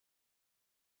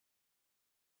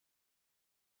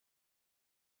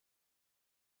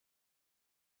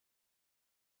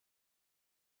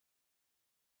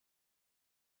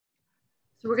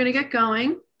So we're going to get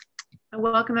going.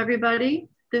 Welcome everybody.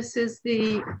 This is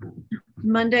the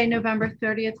Monday, November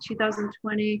 30th,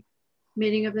 2020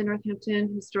 meeting of the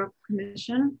Northampton Historical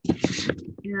Commission.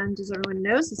 And as everyone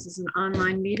knows, this is an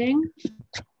online meeting.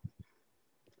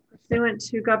 Pursuant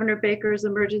to Governor Baker's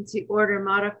emergency order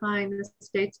modifying the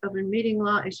state's open meeting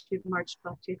law issued March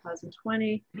 12,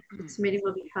 2020, this meeting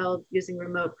will be held using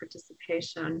remote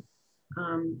participation.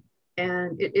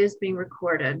 And it is being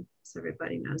recorded, so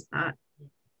everybody knows that.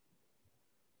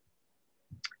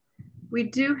 We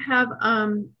do have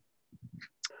an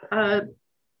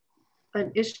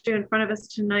issue in front of us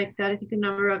tonight that I think a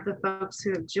number of the folks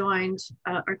who have joined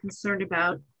are concerned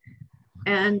about.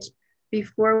 And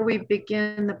before we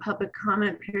begin the public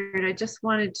comment period, I just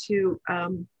wanted to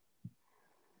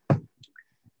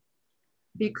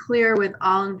be clear with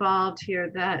all involved here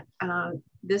that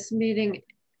this meeting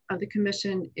of the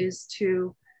commission is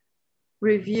to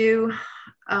review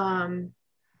an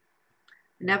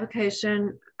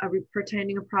application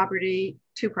pertaining a property,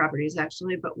 two properties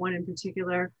actually, but one in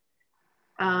particular.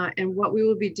 And what we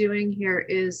will be doing here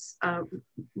is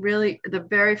really the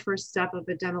very first step of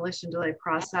a demolition delay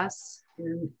process.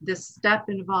 And this step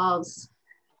involves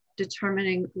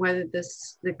determining whether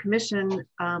the commission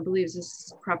believes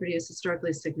this property is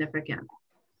historically significant.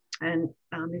 And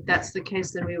if that's the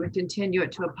case, then we would continue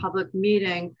it to a public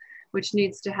meeting, which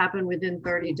needs to happen within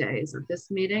 30 days of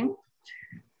this meeting.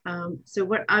 So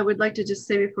what I would like to just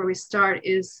say before we start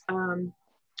is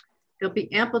there'll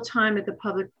be ample time at the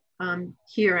public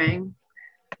hearing,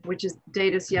 which is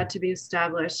date is yet to be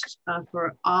established,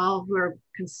 for all who are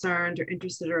concerned or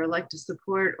interested or like to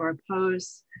support or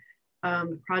oppose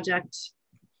the project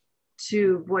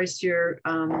to voice your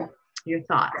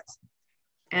thoughts.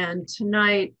 And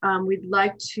tonight we'd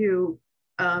like to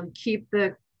keep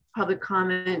the public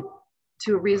comment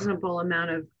to a reasonable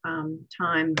amount of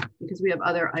time because we have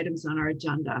other items on our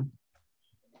agenda.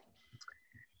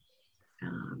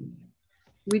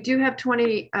 We do have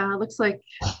 20, looks like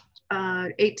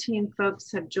 18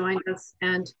 folks have joined us.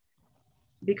 And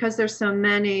because there's so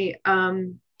many,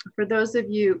 for those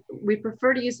of you, we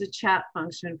prefer to use the chat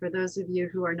function for those of you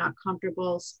who are not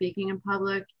comfortable speaking in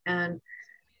public. And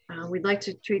we'd like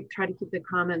to try to keep the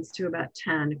comments to about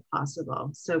 10 if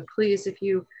possible. So please, if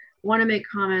you want to make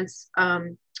comments,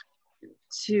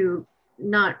 to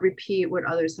not repeat what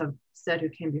others have said who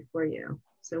came before you.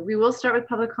 So we will start with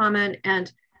public comment.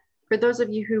 And for those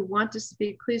of you who want to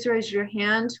speak, please raise your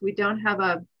hand. We don't have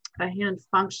a hand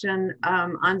function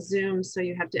on Zoom, so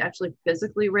you have to actually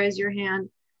physically raise your hand.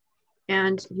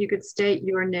 And you could state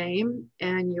your name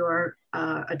and your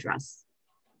address.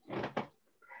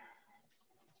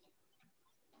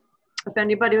 If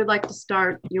anybody would like to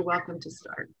start, you're welcome to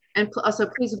start. And also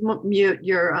please mute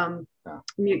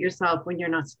yourself when you're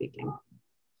not speaking.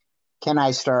 Can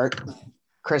I start?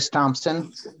 Chris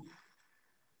Thompson.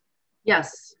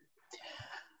 Yes.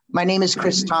 My name is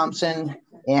Chris Thompson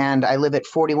and I live at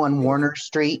 41 Warner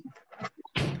Street,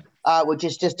 which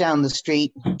is just down the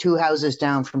street, 2 houses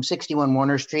down from 61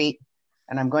 Warner Street.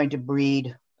 And I'm going to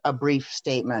read a brief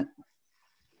statement.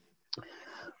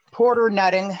 Porter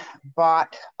Nutting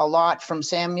bought a lot from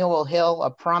Samuel Hill,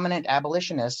 a prominent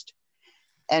abolitionist,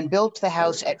 and built the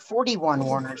house at 41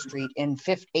 Warner Street in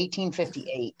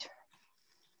 1858.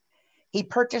 He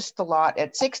purchased the lot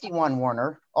at 61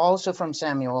 Warner, also from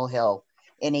Samuel Hill,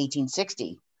 in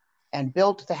 1860, and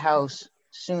built the house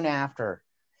soon after,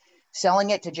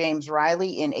 selling it to James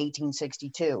Riley in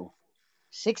 1862.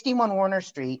 61 Warner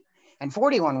Street and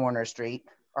 41 Warner Street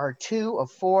are 2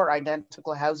 of 4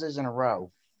 identical houses in a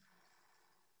row.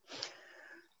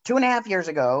 2.5 years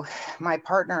ago, my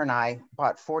partner and I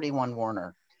bought 41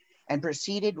 Warner and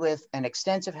proceeded with an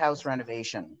extensive house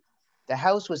renovation. The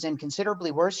house was in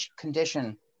considerably worse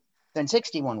condition than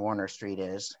 61 Warner Street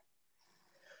is.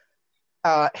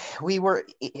 We were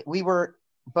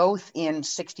both in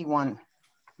 61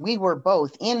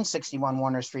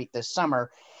 Warner Street this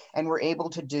summer and were able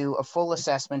to do a full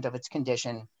assessment of its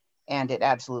condition, and it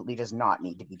absolutely does not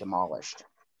need to be demolished.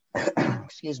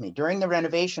 Excuse me. During the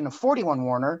renovation of 41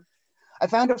 Warner, I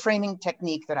found a framing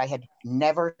technique that I had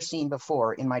never seen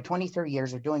before in my 23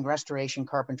 years of doing restoration,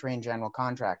 carpentry, and general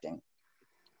contracting.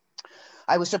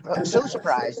 I was so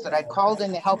surprised that I called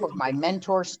in the help of my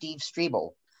mentor, Steve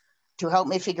Strebel, to help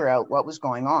me figure out what was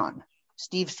going on.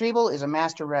 Steve Strebel is a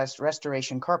master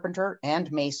restoration carpenter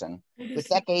and mason with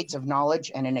decades of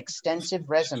knowledge and an extensive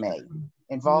resume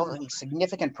involving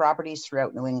significant properties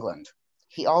throughout New England.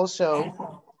 He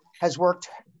also has worked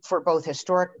for both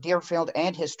historic Deerfield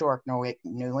and historic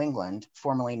New England,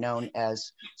 formerly known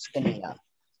as Spinnea.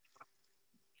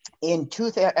 In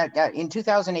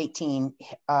 2018,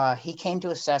 he came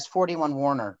to assess 41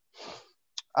 Warner,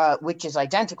 which is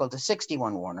identical to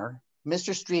 61 Warner.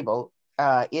 Mr. Strebel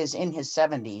is in his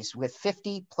 70s with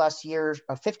 50 plus year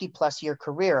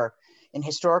career in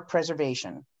historic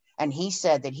preservation. And he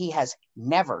said that he has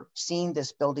never seen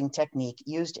this building technique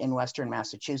used in Western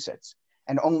Massachusetts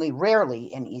and only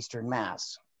rarely in Eastern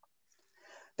Mass.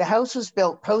 The house was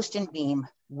built post and beam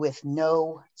with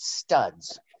no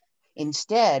studs.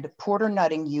 Instead, Porter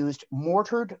Nutting used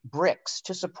mortared bricks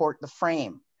to support the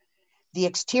frame. The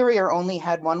exterior only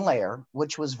had one layer,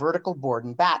 which was vertical board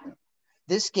and batten.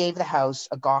 This gave the house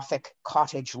a Gothic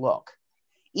cottage look.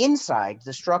 Inside,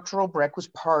 the structural brick was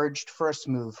parged for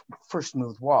smooth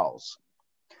walls.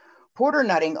 Porter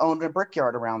Nutting owned a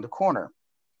brickyard around the corner,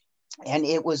 and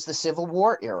it was the Civil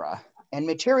War era, and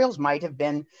materials might have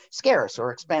been scarce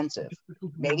or expensive.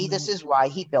 Maybe this is why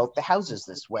he built the houses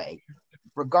this way.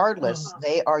 Regardless,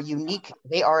 they are a unique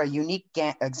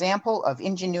example of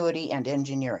ingenuity and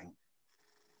engineering.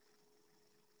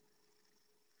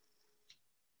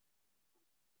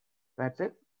 That's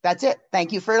it. That's it.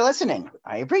 Thank you for listening.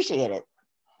 I appreciate it.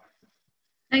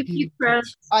 Thank you,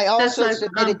 Chris. I also That's a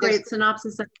submitted great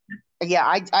synopsis. Yeah,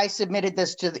 I submitted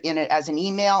this as an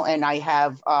email, and I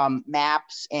have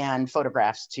maps and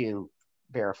photographs to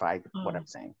verify what I'm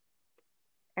saying.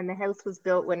 And the house was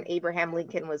built when Abraham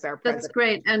Lincoln was our president. That's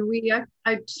great. And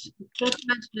I just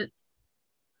mentioned it.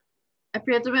 I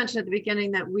forgot to mention at the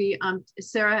beginning that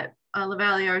Sarah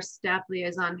LaValle, our staff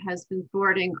liaison, has been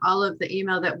forwarding all of the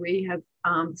email that we have,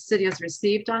 city has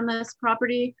received on this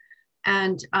property.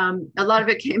 And a lot of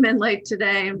it came in late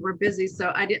today and we're busy.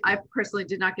 So I personally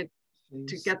did not get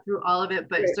to get through all of it,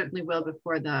 but certainly will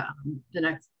before the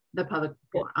public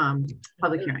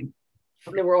hearing.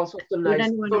 And there were also some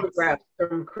nice photographs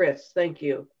from Chris. Thank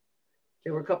you.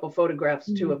 There were a couple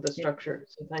photographs too of the structure.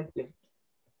 So thank you.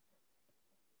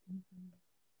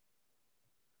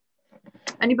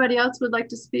 Anybody else would like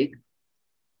to speak?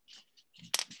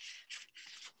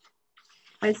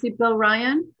 I see Bill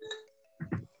Ryan.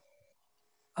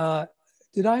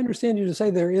 Did I understand you to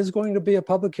say there is going to be a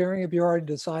public hearing? Have you already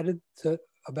decided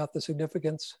about the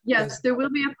significance? Yes, there will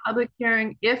be a public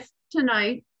hearing if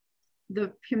tonight the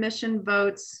commission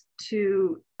votes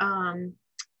to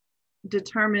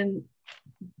determine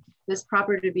this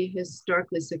property to be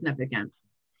historically significant.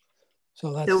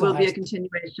 So there will be a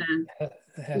continuation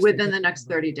within the next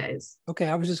 30 days. Okay,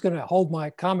 I was just going to hold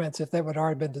my comments if that would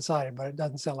already been decided, but it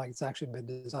doesn't sound like it's actually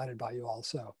been decided by you all.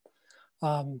 So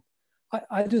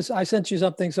I sent you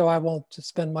something, so I won't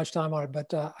spend much time on it,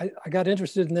 but I got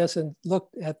interested in this and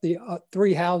looked at the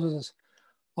 3 houses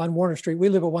on Warner Street. We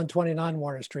live at 129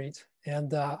 Warner Street.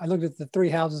 And I looked at the 3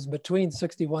 houses between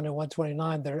 61 and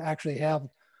 129 that actually have,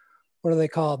 what are they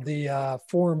called? The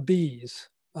Form Bs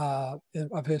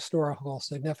of historical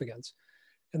significance.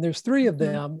 And there's 3 of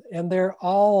them, and they're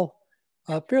all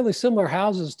fairly similar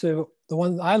houses to the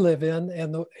one I live in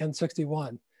and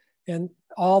 61. And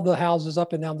all the houses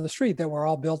up and down the street that were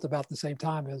all built about the same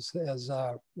time as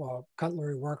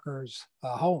cutlery workers'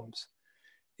 homes.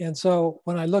 And so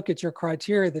when I look at your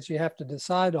criteria that you have to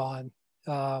decide on,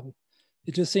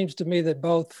 it just seems to me that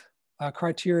both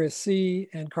criteria C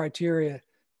and criteria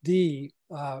D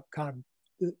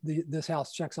this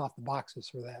house checks off the boxes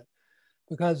for that.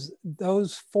 Because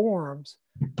those forms,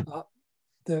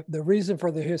 the reason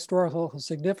for the historical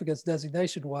significance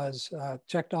designation was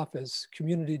checked off as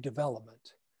community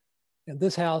development. And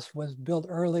this house was built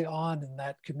early on in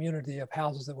that community of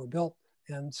houses that were built.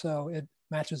 And so it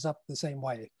matches up the same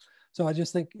way. So I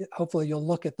just think hopefully you'll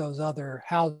look at those other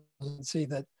houses and see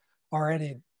that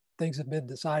already things have been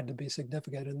decided to be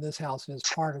significant, and this house is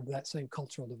part of that same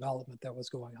cultural development that was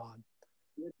going on.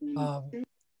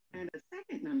 And a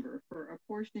second number for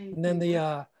apportioning. And then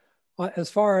as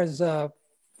far as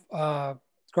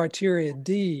criteria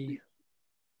D,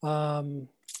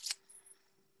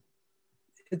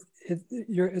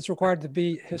 it's required to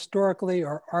be historically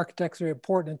or architecturally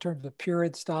important in terms of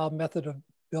period, style, method of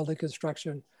building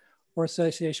construction, or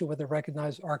association with a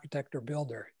recognized architect or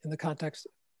builder in the context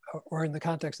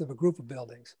of a group of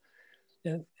buildings.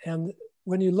 And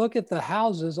when you look at the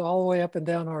houses all the way up and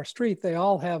down our street, they've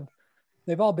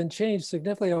all been changed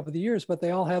significantly over the years, but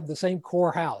they all have the same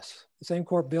core house, the same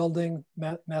core building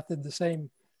method, the same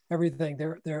everything.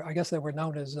 I guess they were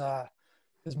known as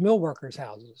mill workers'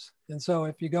 houses. And so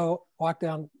if you walk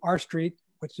down our street,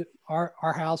 which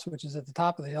our house, which is at the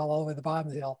top of the hill, all the way to the bottom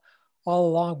of the hill, all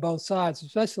along both sides,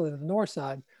 especially the north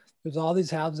side, there's all these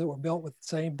houses that were built with the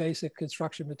same basic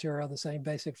construction material, the same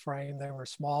basic frame. They were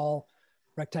small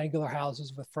rectangular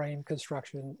houses with frame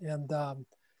construction. And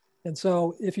And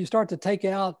so if you start to take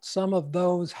out some of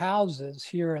those houses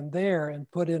here and there and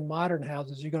put in modern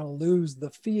houses, you're going to lose the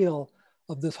feel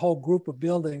of this whole group of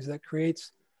buildings that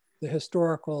creates the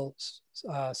historical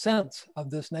sense of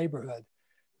this neighborhood.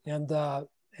 And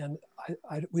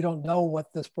we don't know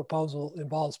what this proposal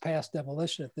involves past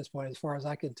demolition at this point, as far as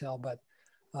I can tell, but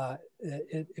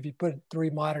if you put 3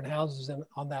 modern houses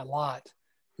on that lot,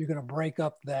 you're going to break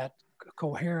up that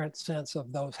coherent sense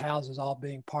of those houses all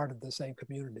being part of the same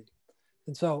community.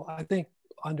 And so I think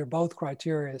under both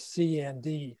criteria, C and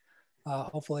D,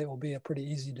 hopefully it will be a pretty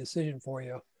easy decision for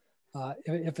you.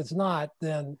 If it's not,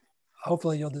 then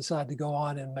hopefully you'll decide to go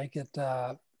on and make it,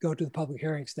 go to the public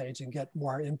hearing stage and get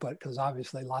more input, because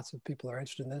obviously lots of people are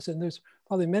interested in this. And there's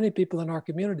probably many people in our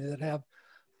community that have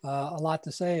a lot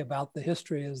to say about the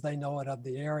history as they know it of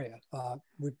the area.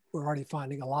 We're already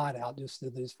finding a lot out just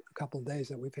in these couple of days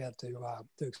that we've had to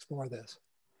explore this.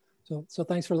 So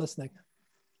thanks for listening.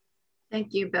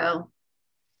 Thank you, Bill.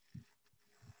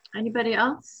 Anybody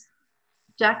else?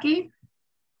 Jackie?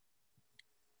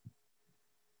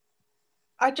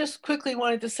 I just quickly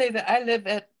wanted to say that I live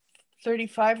at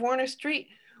 35 Warner Street,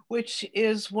 which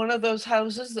is one of those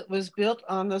houses that was built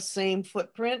on the same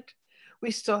footprint.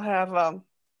 We still have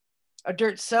a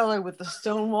dirt cellar with the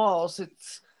stone walls.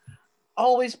 It's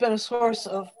always been a source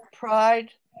of pride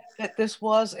that this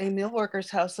was a mill worker's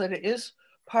house, that it is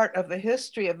part of the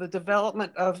history of the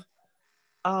development of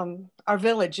our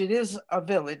village. It is a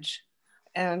village.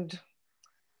 And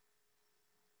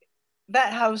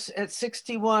that house at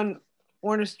 61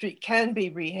 Warner Street can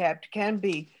be rehabbed, can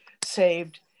be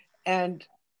saved, and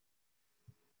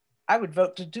I would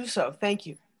vote to do so. Thank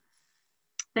you.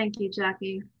 Thank you,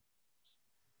 Jackie.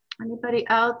 Anybody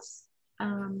else?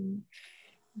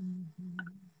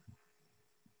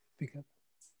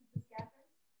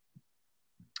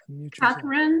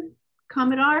 Catherine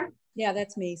Commodore? Yeah,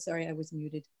 that's me. Sorry, I was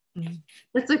muted.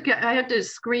 That's okay. I have to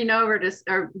screen over to,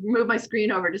 or move my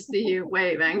screen over to see you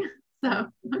waving. So,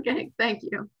 okay, thank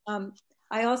you.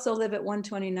 I also live at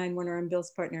 129 Warner. I'm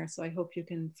Bill's partner, so I hope you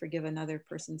can forgive another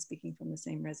person speaking from the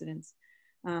same residence.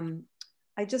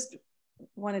 I just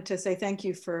wanted to say thank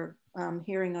you for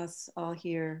hearing us all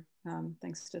here.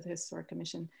 Thanks to the Historic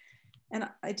Commission. And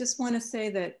I just want to say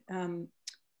that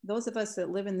those of us that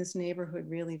live in this neighborhood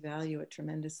really value it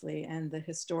tremendously, and the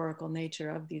historical nature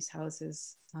of these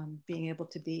houses, being able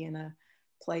to be in a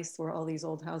place where all these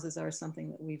old houses are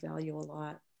something that we value a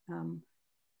lot.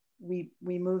 We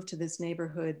moved to this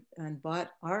neighborhood and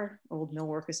bought our old mill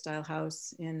worker style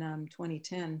house in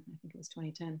 2010, I think it was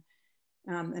 2010.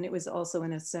 And it was also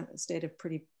in a state of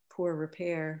pretty poor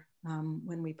repair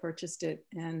when we purchased it.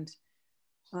 And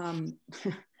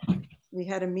we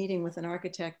had a meeting with an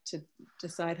architect to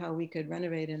decide how we could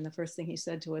renovate it. And the first thing he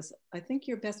said to us, I think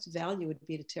your best value would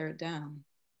be to tear it down.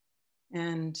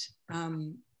 And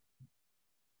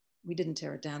we didn't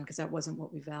tear it down because that wasn't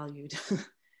what we valued.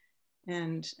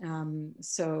 And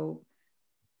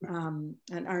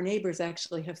and our neighbors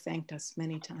actually have thanked us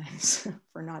many times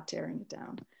for not tearing it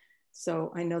down.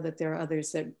 So I know that there are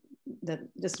others that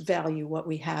just value what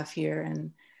we have here,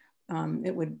 and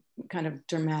it would kind of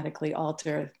dramatically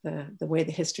alter the way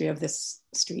the history of this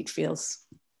street feels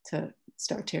to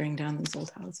start tearing down these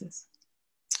old houses.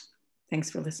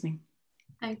 Thanks for listening.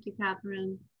 Thank you,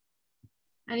 Catherine.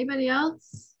 Anybody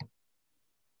else?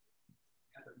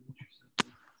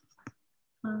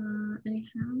 Any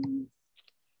hands?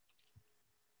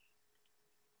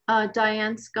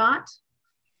 Diane Scott.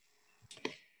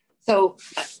 So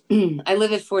I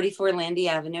live at 44 Landy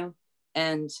Avenue,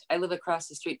 and I live across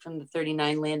the street from the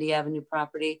 39 Landy Avenue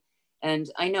property. And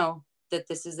I know that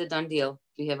this is a done deal.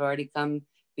 We have already come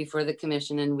before the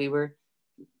commission, and we were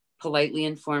politely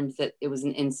informed that it was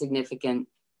an insignificant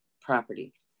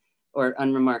property or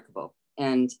unremarkable.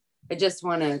 And I just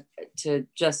want to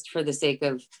just for the sake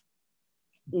of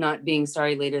not being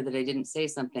sorry later that I didn't say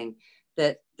something,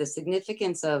 that the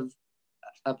significance of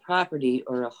a property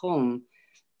or a home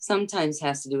sometimes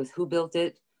has to do with who built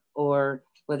it or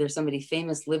whether somebody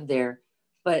famous lived there.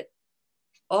 But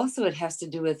also it has to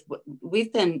do with,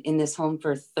 we've been in this home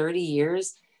for 30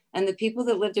 years, and the people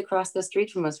that lived across the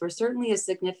street from us were certainly a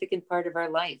significant part of our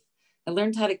life. I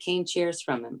learned how to cane chairs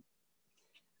from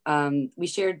him. We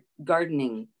shared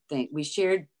gardening thing. We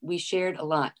shared a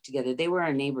lot together. They were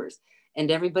our neighbors,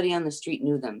 and everybody on the street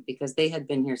knew them because they had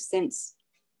been here since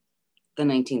the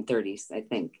 1930s, I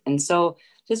think. And so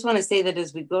just want to say that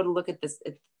as we go to look at this,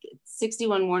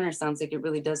 61 Warner sounds like it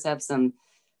really does have some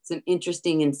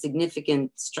interesting and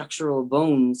significant structural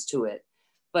bones to it.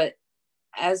 But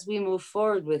as we move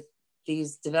forward with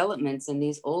these developments and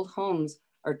these old homes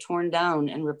are torn down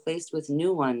and replaced with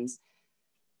new ones,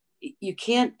 you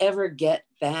can't ever get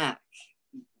back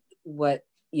what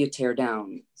you tear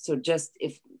down. So just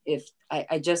if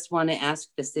I just want to ask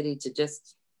the city to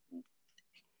just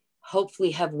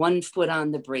hopefully have one foot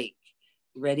on the brake,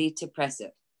 ready to press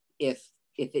it if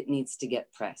it needs to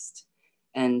get pressed.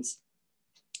 And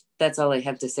that's all I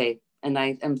have to say. And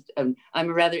I'm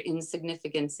a rather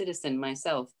insignificant citizen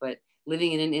myself, but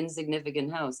living in an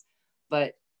insignificant house.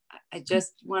 But I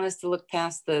just want us to look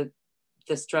past the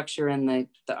structure and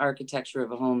the architecture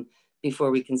of a home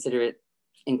before we consider it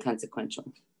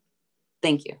inconsequential.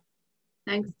 Thank you.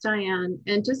 Thanks, Diane.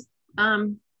 And just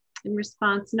in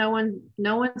response, no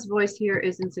one's voice here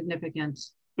is insignificant.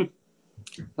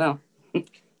 Well,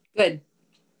 good.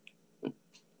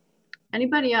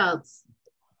 Anybody else?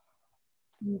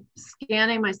 I'm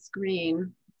scanning my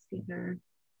screen. Let's see here.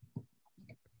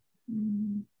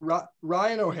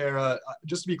 Ryan O'Hara,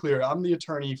 just to be clear, I'm the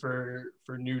attorney for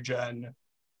New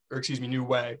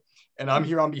Way, and I'm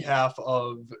here on behalf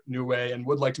of New Way and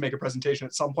would like to make a presentation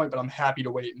at some point, but I'm happy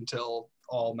to wait until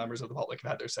all members of the public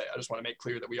have had their say. I just want to make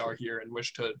clear that we are here and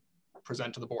wish to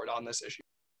present to the board on this issue.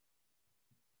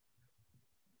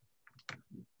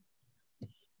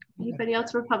 Anybody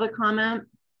else for public comment?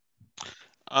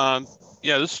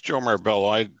 Yeah, this is Joe Marbello.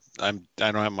 I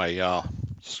don't have my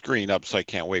screen up, so I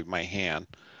can't wave my hand.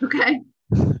 Okay.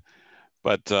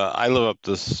 But I live up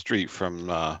the street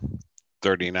from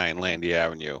 39 Landy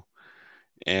Avenue,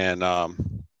 and my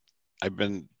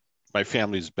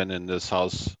family's been in this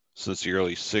house since the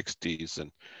early 60s,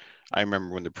 and I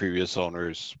remember when the previous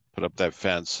owners put up that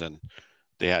fence and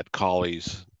they had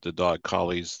collies, the dog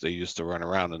collies. They used to run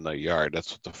around in the yard.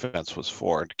 That's what the fence was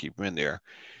for, to keep them in there.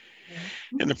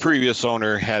 And the previous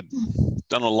owner had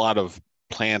done a lot of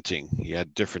planting. He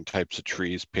had different types of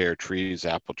trees, pear trees,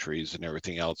 apple trees, and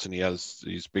everything else. And he has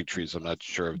these big trees. I'm not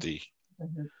sure of the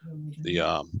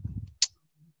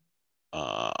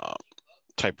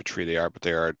type of tree they are, but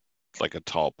they are like a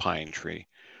tall pine tree.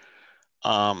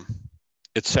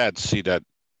 It's sad to see that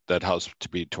house to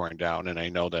be torn down. And I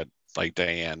know that, like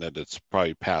Diane, that it's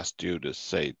probably past due to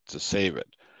save it.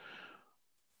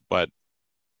 But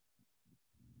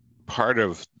part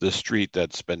of the street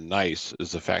that's been nice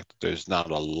is the fact that there's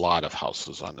not a lot of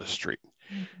houses on the street.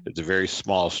 It's a very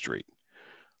small street.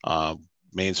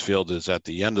 Mansfield is at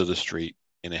the end of the street,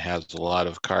 and it has a lot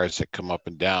of cars that come up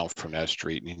and down from that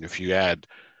street. And if you add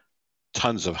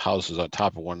tons of houses on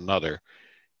top of one another,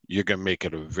 you're going to make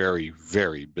it a very,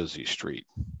 very busy street.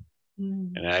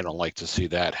 And I don't like to see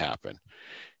that happen.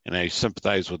 And I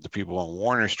sympathize with the people on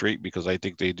Warner Street because I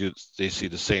think they see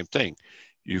the same thing.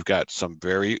 You've got some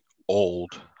very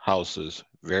old houses,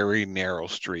 very narrow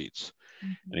streets.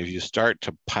 And if you start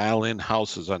to pile in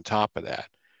houses on top of that,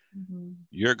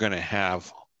 you're going to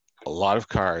have a lot of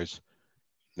cars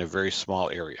in a very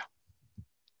small area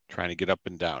trying to get up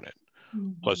and down it.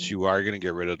 Plus, you are going to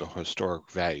get rid of the historic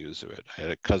values of it. I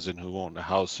had a cousin who owned a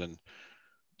house in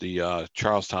the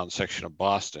Charlestown section of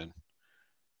Boston,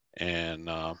 and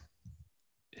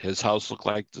his house looked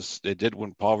like it did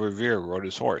when Paul Revere rode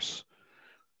his horse.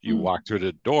 You walk through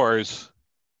the doors,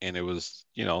 and it was,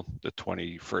 the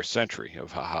 21st century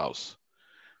of a house.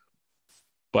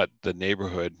 But the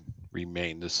neighborhood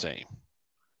remained the same.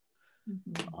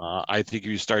 I think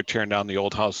if you start tearing down the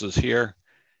old houses here,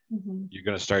 you're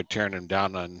going to start tearing them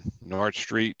down on North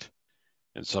Street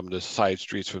and some of the side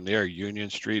streets from there, Union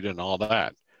Street and all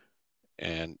that.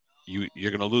 And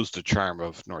you're going to lose the charm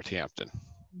of Northampton.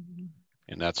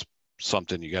 And that's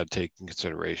something you got to take in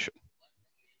consideration.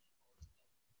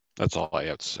 That's all I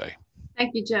have to say.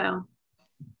 Thank you, Joe.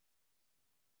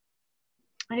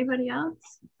 Anybody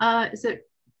else?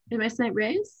 Am I St.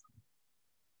 Ray's?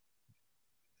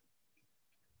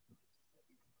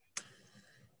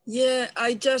 Yeah,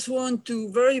 I just want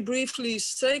to very briefly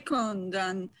second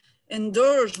and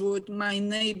endorse what my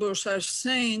neighbors are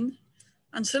saying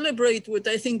and celebrate what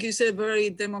I think is a very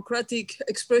democratic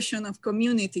expression of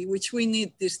community, which we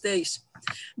need these days.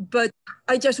 But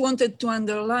I just wanted to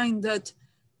underline that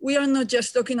we are not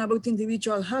just talking about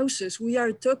individual houses. We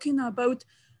are talking about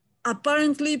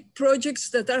apparently projects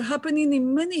that are happening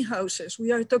in many houses.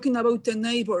 We are talking about a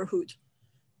neighborhood.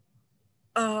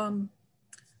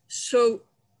 So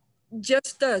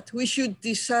just that we should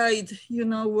decide,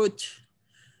 what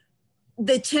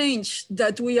the change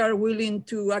that we are willing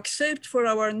to accept for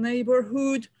our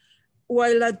neighborhood,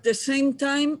 while at the same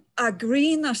time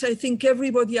agreeing, as I think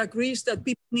everybody agrees, that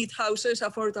people need houses,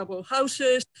 affordable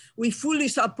houses. We fully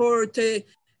support a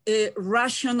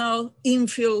rational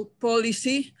infill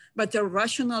policy, but a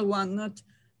rational one, not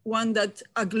one that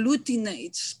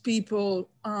agglutinates people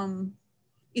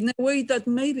in a way that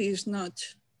maybe is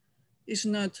not is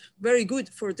not very good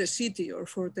for the city or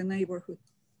for the neighborhood.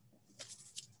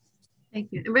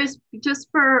 Thank you. Just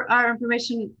for our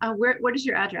information, what is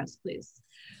your address, please?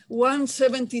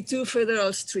 172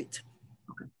 Federal Street.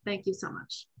 Okay, thank you so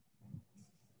much.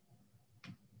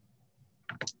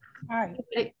 All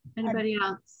right. Anybody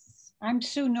else? I'm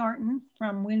Sue Norton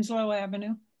from Winslow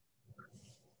Avenue.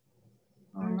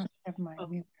 I must have my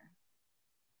mute.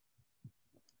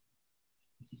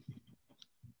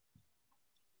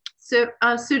 So,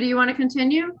 Sue, do you want to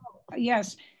continue?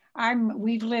 Yes,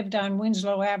 we've lived on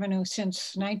Winslow Avenue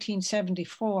since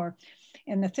 1974.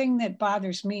 And the thing that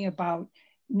bothers me about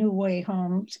New Way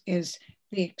homes is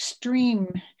the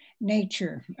extreme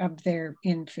nature of their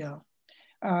infill.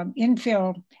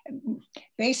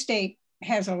 Bay State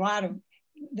has a lot of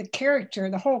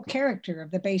the whole character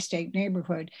of the Bay State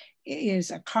neighborhood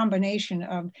is a combination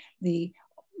of the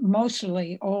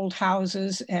mostly old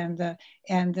houses and the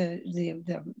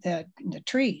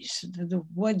trees, the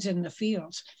woods and the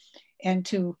fields, and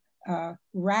to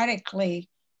radically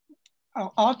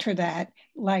alter that,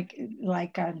 like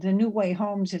the New Way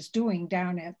Homes is doing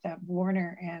down at the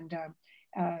Warner and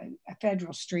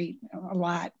Federal Street a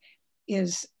lot,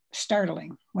 is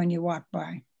startling when you walk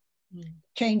by.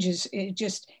 Changes it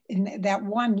just in that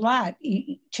one lot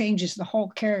changes the whole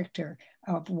character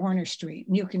of Warner Street,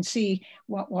 and you can see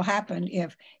what will happen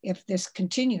if this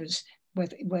continues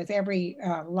with every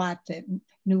lot that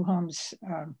New Homes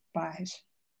buys.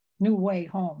 New Way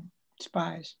Home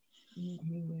buys.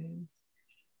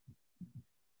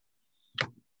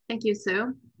 Thank you,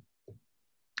 Sue.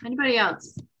 Anybody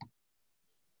else?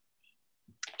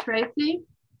 Tracy?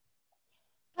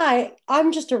 Hi,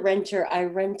 I'm just a renter. I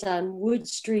rent on Wood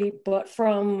Street, but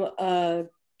from a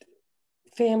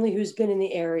family who's been in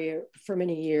the area for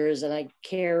many years, and I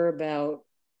care about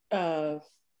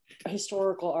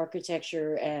historical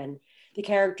architecture and the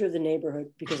character of the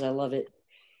neighborhood because I love it.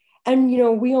 And, you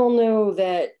know, we all know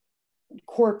that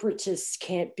corporatists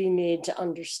can't be made to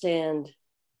understand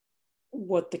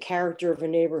what the character of a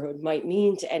neighborhood might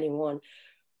mean to anyone.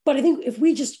 But I think if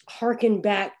we just hearken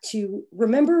back to,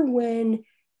 remember when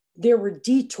there were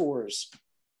detours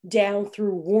down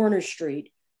through Warner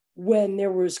Street when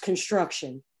there was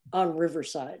construction on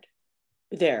Riverside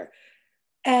there,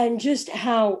 and just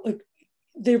how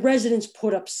the residents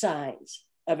put up signs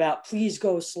about please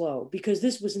go slow, because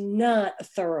this was not a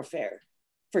thoroughfare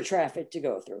for traffic to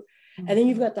go through. Mm-hmm. And then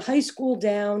you've got the high school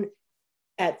down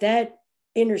at that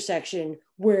intersection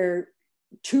where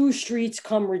two streets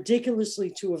come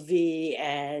ridiculously to a V,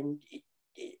 and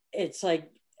it's like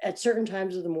at certain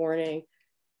times of the morning,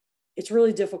 it's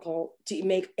really difficult to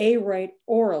make a right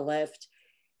or a left.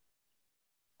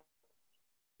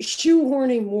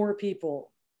 Shoehorning more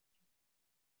people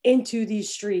into these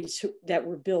streets that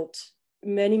were built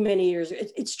many, many years ago,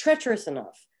 it's treacherous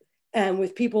enough. And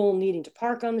with people needing to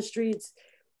park on the streets,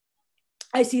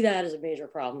 I see that as a major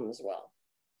problem as well,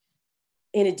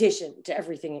 in addition to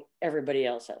everything everybody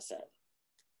else has said.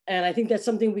 And I think that's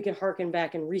something we can hearken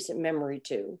back in recent memory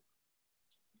to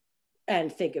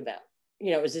and think about,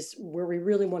 you know, is this where we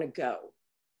really want to go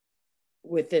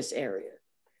with this area?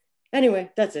 Anyway,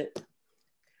 that's it.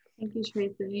 Thank you,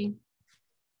 Tracy.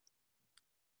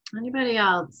 Anybody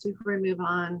else before we move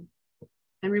on?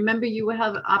 And remember, you will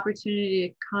have an opportunity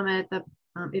to comment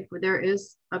if there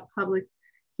is a public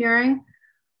hearing.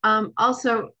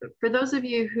 Also, for those of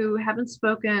you who haven't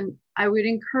spoken, I would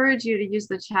encourage you to use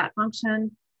the chat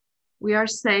function. We are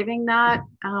saving that,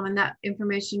 and that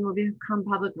information will become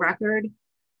public record.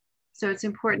 So it's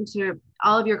important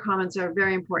all of your comments are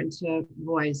very important to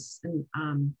voice and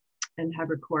have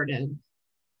recorded.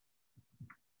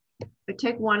 I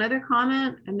take one other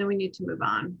comment and then we need to move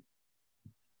on.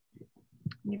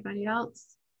 Anybody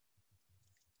else?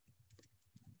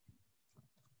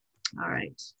 All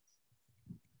right.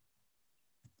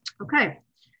 Okay,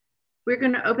 we're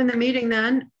going to open the meeting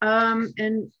then.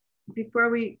 And before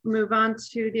we move on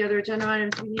to the other agenda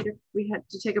items, we had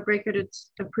to take a break to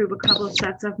approve a couple of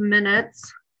sets of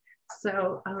minutes.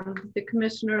 So the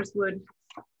commissioners would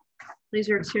please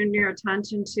turn your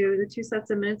attention to the two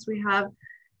sets of minutes we have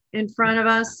in front of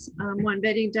us. One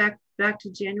dating back to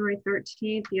January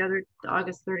 13th, the other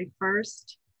August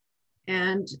 31st.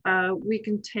 And we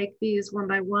can take these one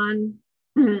by one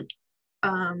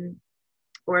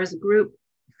or as a group.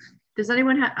 Does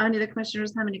anyone any of the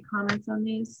commissioners have any comments on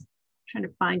these? I'm trying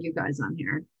to find you guys on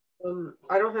here.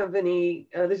 I don't have any,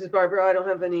 this is Barbara, I don't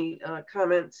have any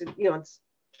comments. You know, it's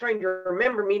trying to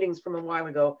remember meetings from a while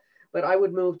ago, but I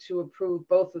would move to approve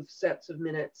both of sets of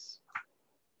minutes.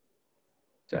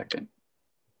 Second.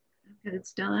 Okay,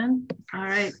 it's done. All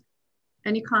right.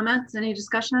 Any comments, any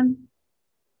discussion?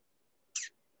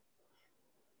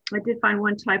 I did find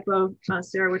one typo,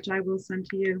 Sarah, which I will send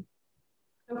to you.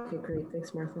 Okay, great.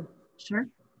 Thanks, Martha. Sure.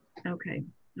 Okay.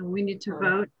 And we need to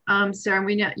vote. Sarah,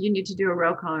 you need to do a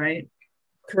roll call, right?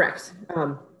 Correct.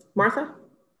 Martha?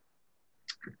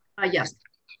 Yes.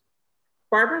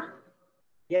 Barbara?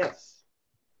 Yes.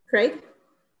 Craig?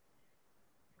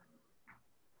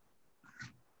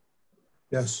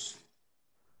 Yes.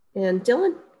 And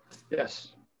Dylan?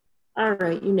 Yes. All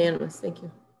right, unanimous. Thank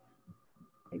you.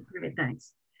 Okay, great,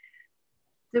 thanks.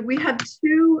 So we have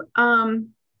two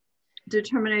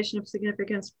determination of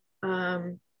significance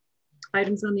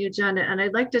items on the agenda, and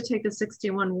I'd like to take the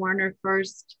 61 Warner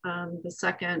first. The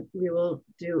second we will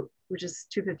do, which is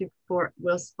 254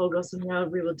 Wilson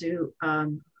Road, we will do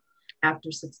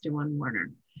after 61 Warner.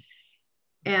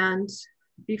 And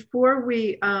before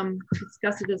we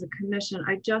discuss it as a commission,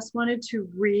 I just wanted to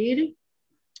read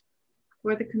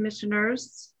for the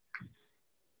commissioners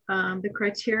the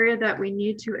criteria that we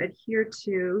need to adhere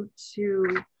to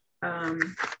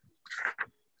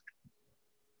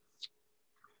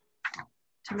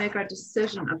make our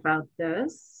decision about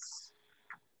this.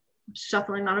 I'm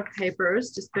shuffling out of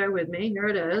papers, just bear with me, here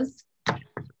it is.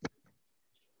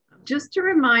 Just to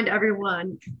remind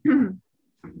everyone, can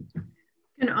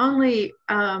only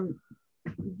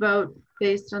vote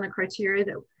based on the criteria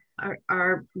that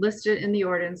are listed in the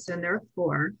ordinance, and there are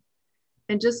 4.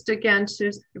 And just again,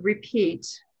 to repeat,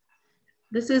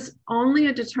 this is only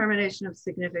a determination of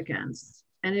significance,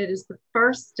 and it is the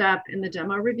first step in the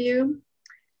demo review.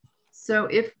 So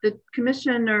if the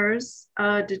commissioners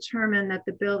determine that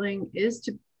the building is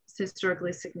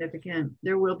historically significant,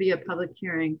 there will be a public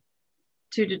hearing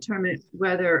to determine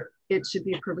whether it should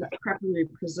be properly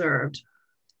preserved.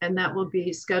 And that will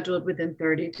be scheduled within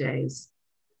 30 days.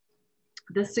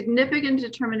 The significant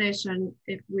determination,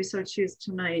 if we so choose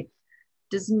tonight,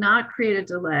 does not create a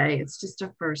delay. It's just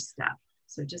a first step.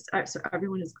 So just so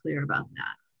everyone is clear about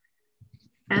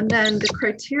that. And then the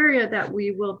criteria that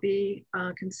we will be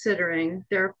considering,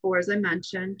 therefore, as I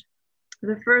mentioned,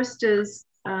 the first is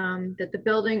that the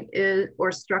building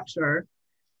or structure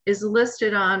is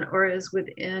listed on or is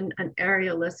within an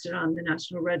area listed on the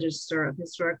National Register of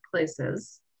Historic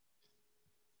Places.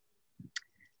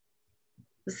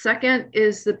 The second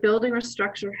is the building or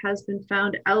structure has been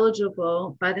found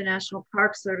eligible by the National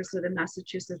Park Service or the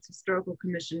Massachusetts Historical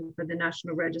Commission for the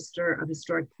National Register of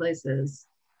Historic Places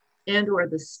and or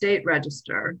the state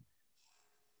register,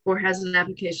 or has an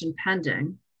application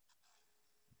pending.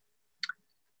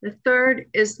 The third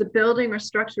is the building or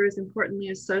structure is importantly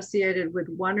associated with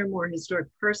one or more historic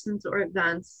persons or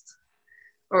events,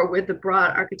 or with the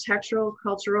broad architectural,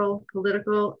 cultural,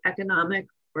 political, economic,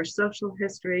 or social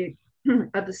history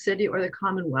of the city or the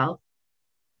Commonwealth.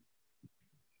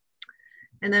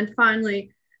 And then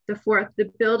finally, the fourth,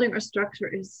 the building or structure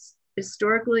is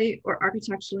historically or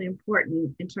architecturally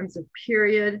important in terms of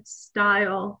period,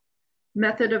 style,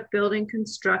 method of building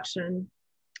construction,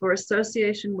 or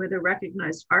association with a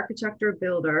recognized architect or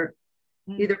builder,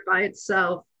 either by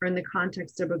itself or in the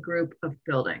context of a group of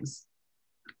buildings.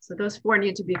 So those 4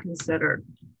 need to be considered.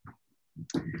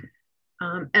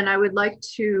 And I would like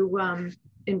to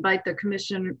invite the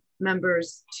commission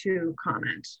members to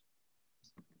comment.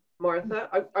 Martha,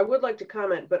 I would like to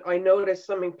comment, but I noticed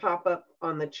something pop up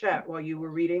on the chat while you were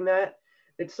reading that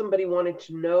somebody wanted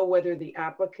to know whether the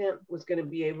applicant was going to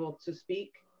be able to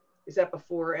speak. Is that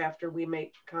before or after we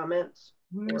make comments?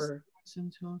 Or?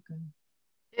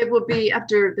 It will be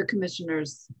after the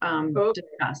commissioners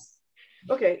discuss.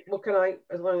 Okay, well, can I,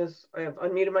 as long as I have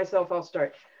unmuted myself, I'll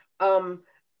start.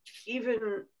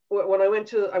 Even when I went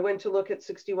to look at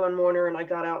 61 Warner, and I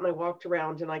got out and I walked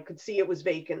around and I could see it was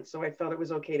vacant. So I felt it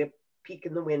was okay to peek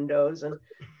in the windows, and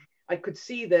I could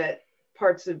see that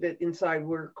parts of it inside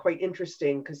were quite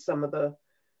interesting because some of the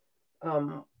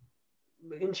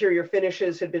interior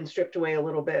finishes had been stripped away a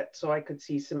little bit. So I could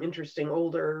see some interesting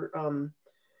older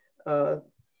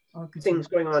things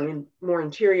going on more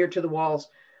interior to the walls.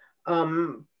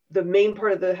 The main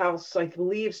part of the house, I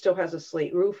believe, still has a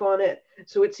slate roof on it.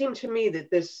 So it seemed to me that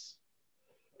this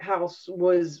house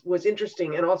was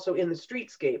interesting, and also in the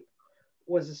streetscape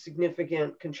was a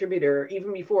significant contributor.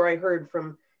 Even before I heard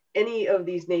from any of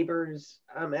these neighbors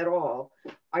at all,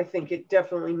 I think it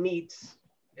definitely meets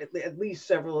at least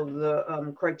several of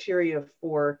the criteria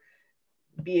for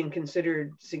being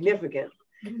considered significant.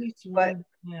 But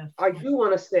I do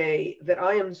want to say that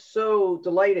I am so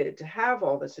delighted to have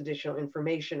all this additional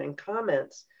information and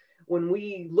comments. When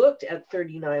we looked at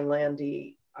 39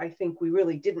 Landy, I think we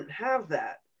really didn't have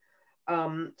that.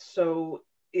 So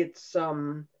it's,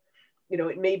 you know,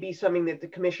 it may be something that the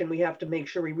commission, we have to make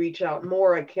sure we reach out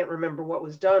more. I can't remember what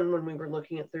was done when we were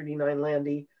looking at 39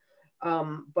 Landy,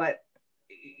 But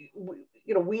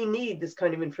we need this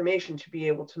kind of information to be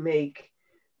able to make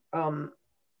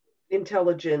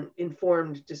intelligent,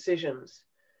 informed decisions.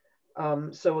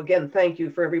 So again, thank you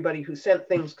for everybody who sent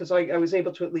things, because I was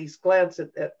able to at least glance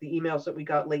at the emails that we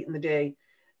got late in the day.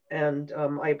 And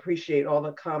I appreciate all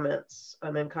the comments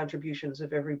and contributions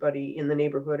of everybody in the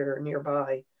neighborhood or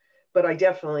nearby. But I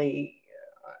definitely,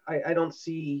 I don't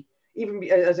see, even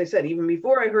as I said, even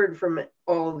before I heard from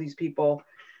all of these people,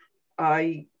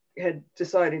 I had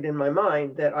decided in my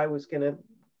mind that I was going to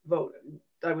vote.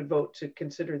 I would vote to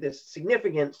consider this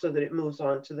significant so that it moves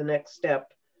on to the next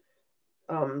step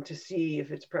to see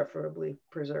if it's preferably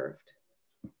preserved.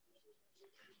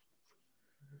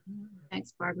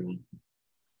 Thanks, Barbara.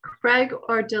 Craig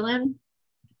or Dylan?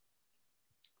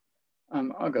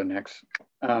 I'll go next.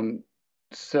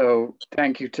 So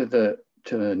thank you to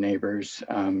the neighbors.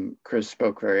 Chris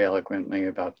spoke very eloquently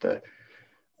about the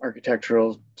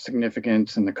architectural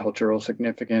significance and the cultural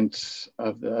significance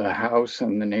of the house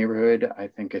and the neighborhood. I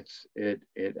think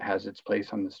it has its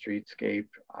place on the streetscape.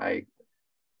 I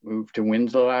moved to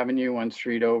Winslow Avenue, one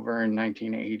street over, in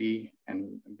 1980,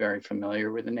 and I'm very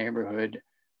familiar with the neighborhood.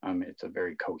 It's a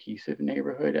very cohesive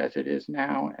neighborhood as it is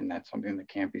now, and that's something that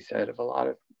can't be said of a lot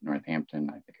of Northampton.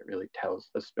 I think it really tells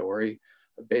the story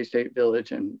of Bay State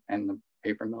Village and the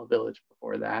paper mill village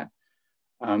before that.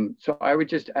 So I would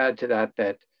just add to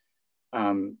that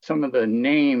some of the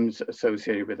names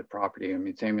associated with the property, I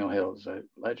mean, Samuel Hill is a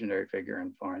legendary figure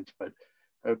in Florence, but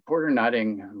Porter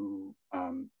Nutting, who,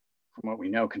 from what we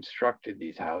know, constructed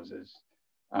these houses,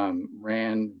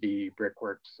 ran the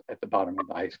brickworks at the bottom of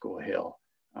the high school hill,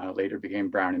 later became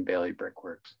Brown and Bailey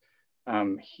Brickworks.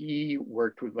 He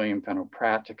worked with William Fennell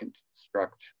Pratt to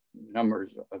construct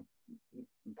numbers of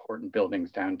important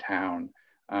buildings downtown.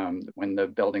 When the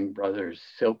Belding Brothers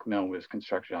silk mill was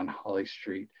constructed on Holly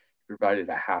Street, he provided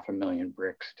 500,000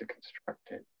 bricks to construct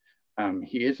it.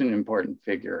 He is an important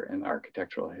figure in the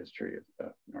architectural history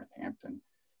of Northampton.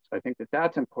 So I think that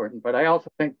that's important, but I also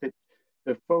think that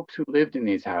the folks who lived in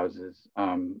these houses,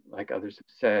 like others have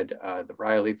said, the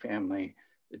Riley family,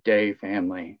 the Day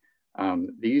family,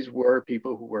 these were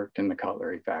people who worked in the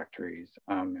cutlery factories.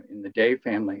 In the Day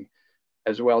family,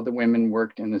 as well, the women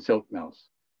worked in the silk mills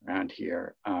around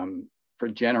here. For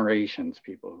generations,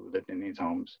 people who lived in these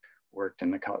homes worked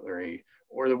in the cutlery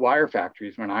or the wire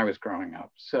factories when I was growing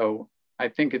up. So I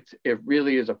think it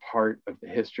really is a part of the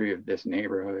history of this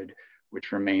neighborhood,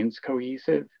 which remains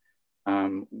cohesive.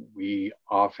 We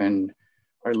often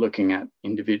are looking at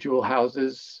individual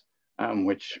houses,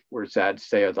 which we're sad to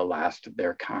say are the last of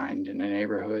their kind in a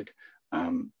neighborhood.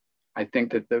 I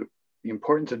think that the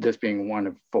importance of this being one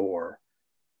of 4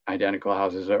 identical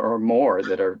houses or more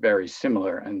that are very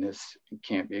similar, and this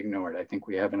can't be ignored. I think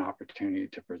we have an opportunity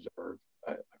to preserve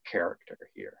a character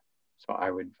here. So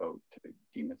I would vote to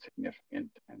deem it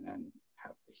significant and then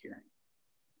have the hearing.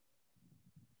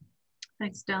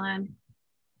 Thanks, Dylan.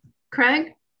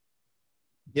 Craig?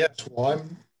 Yes, well,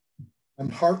 I'm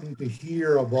heartened to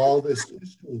hear of all this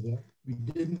history that we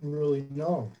didn't really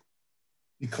know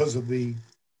because of the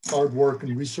hard work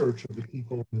and research of the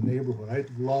people in the neighborhood. I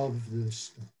love this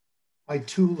stuff. I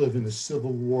too live in a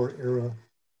Civil War era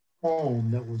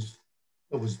home that was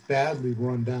badly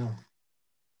run down,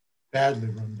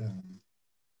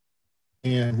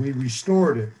 and we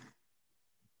restored it.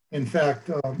 In fact,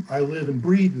 I live and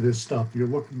breathe this stuff. You're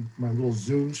looking at my little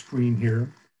Zoom screen here.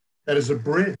 That is a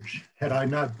bridge. Had I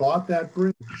not bought that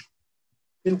bridge,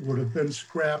 it would have been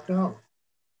scrapped out.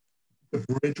 The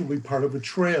bridge will be part of a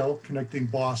trail connecting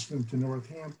Boston to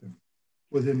Northampton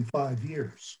within 5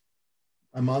 years.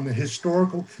 I'm on the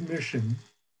historical commission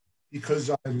because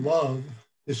I love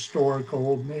historic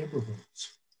old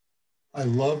neighborhoods. I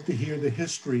love to hear the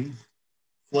history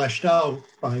fleshed out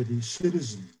by the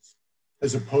citizens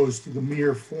as opposed to the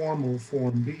mere formal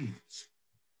Form Bs.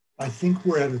 I think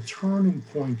we're at a turning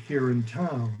point here in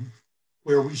town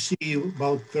where we see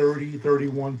about 30,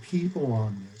 31 people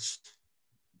on this.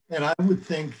 And I would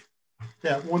think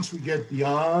that once we get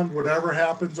beyond whatever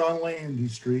happens on Landy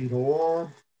Street or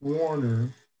Warner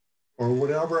or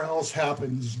whatever else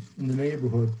happens in the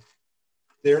neighborhood,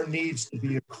 there needs to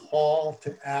be a call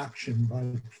to action by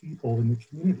the people in the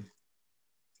community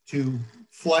to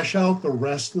flesh out the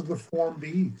rest of the Form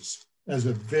Bs as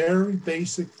a very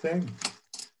basic thing.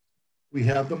 We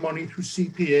have the money through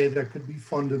CPA that could be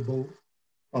fundable.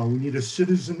 We need a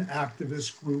citizen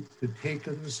activist group to take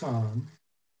this on.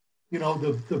 You know,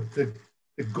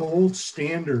 the gold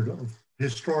standard of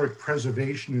historic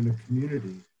preservation in a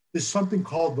community is something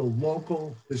called the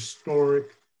local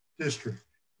historic district.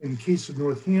 In the case of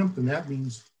Northampton, that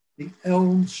means the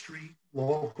Elm Street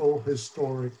local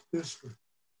historic district.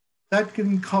 That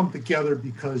didn't come together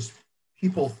because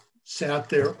people sat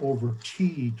there over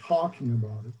tea talking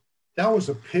about it. That was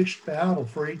a pitched battle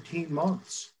for 18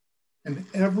 months. And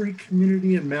every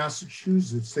community in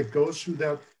Massachusetts that goes through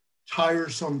that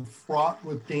tiresome, fraught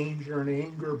with danger and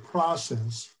anger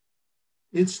process,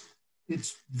 it's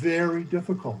very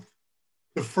difficult.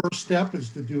 The first step is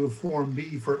to do a Form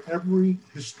B for every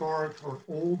historic or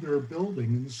older building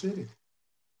in the city.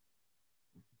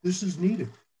 This is needed.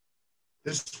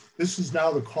 This is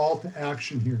now the call to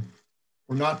action here.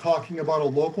 We're not talking about a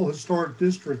local historic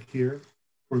district here.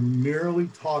 We're merely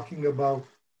talking about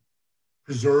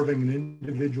preserving an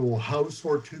individual house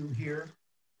or two here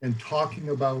and talking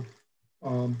about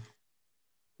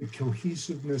the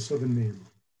cohesiveness of a neighborhood.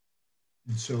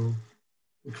 And so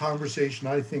the conversation,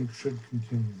 I think, should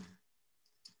continue.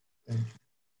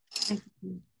 Thank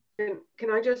you.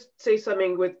 Can I just say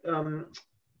something with,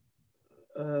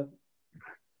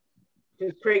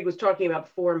 Craig was talking about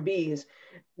Form Bs,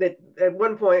 that at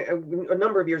one point, a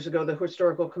number of years ago, the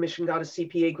Historical Commission got a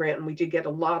CPA grant, and we did get a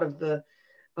lot of the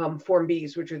Form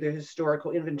Bs, which are the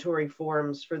historical inventory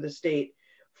forms for the state,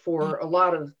 for a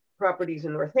lot of properties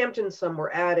in Northampton. Some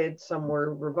were added, some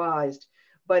were revised.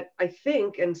 But I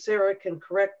think, and Sarah can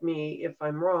correct me if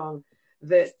I'm wrong,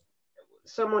 that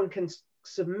someone can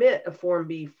submit a Form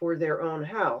B for their own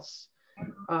house.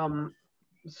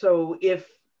 So if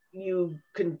you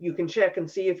can check and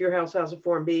see if your house has a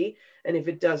Form B, and if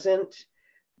it doesn't,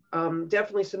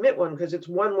 definitely submit one, because it's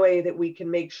one way that we can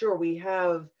make sure we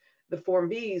have the Form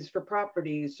Bs for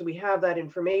properties, so we have that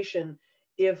information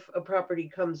if a property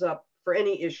comes up for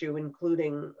any issue,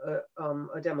 including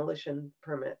a demolition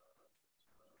permit.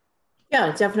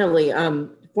 Yeah, definitely.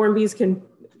 Form Bs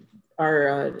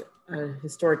are a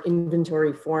historic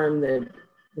inventory form that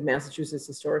the Massachusetts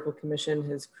Historical Commission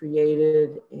has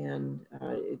created, and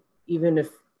even if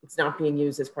it's not being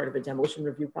used as part of a demolition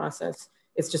review process,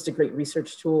 it's just a great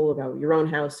research tool about your own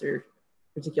house or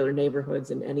particular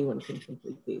neighborhoods, and anyone can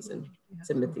complete these and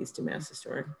submit these to Mass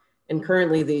Historic. And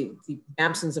currently the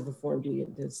absence of a Form B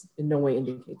does in no way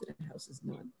indicate that a house is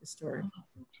not historic.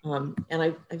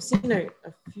 And I've seen a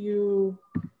few,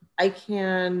 I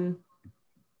can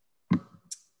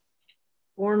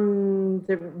form,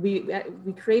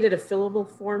 we created a fillable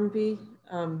Form B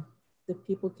that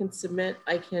people can submit.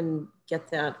 I can get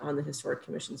that on the Historic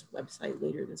Commission's website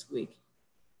later this week.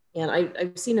 And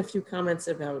I've seen a few comments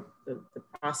about the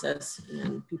process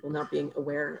and people not being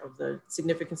aware of the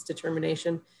significance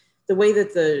determination. The way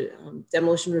that the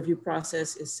demolition review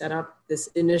process is set up, this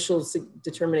initial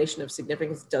determination of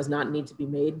significance does not need to be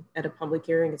made at a public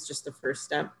hearing. It's just the first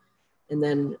step. And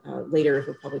then later, if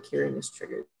a public hearing is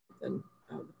triggered, then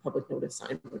the public notice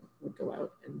sign would go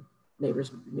out and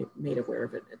neighbors would be made aware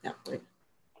of it at that point.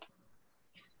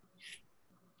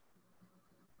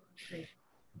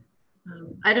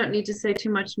 I don't need to say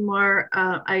too much more.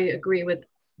 I agree with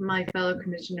my fellow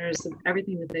commissioners of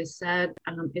everything that they said.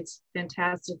 It's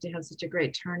fantastic to have such a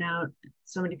great turnout.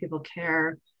 So many people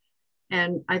care.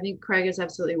 And I think Craig is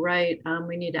absolutely right.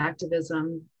 We need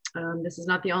activism. This is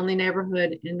not the only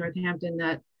neighborhood in Northampton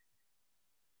that,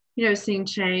 seeing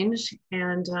change.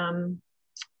 And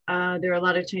there are a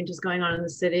lot of changes going on in the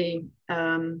city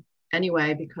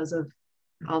anyway, because of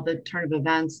all the turn of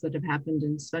events that have happened,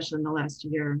 and especially in the last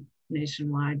year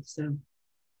nationwide. So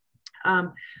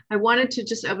I wanted to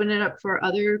just open it up for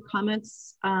other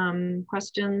comments,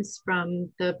 questions from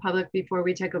the public before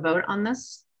we take a vote on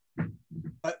this.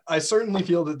 I certainly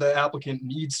feel that the applicant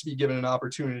needs to be given an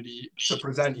opportunity to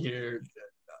present here.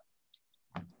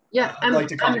 Yeah,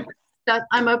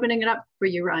 I'm opening it up for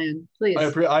you, Ryan, please.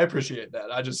 I appreciate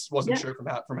that. I just wasn't sure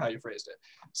from how you phrased it.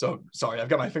 So sorry, I've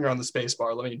got my finger on the space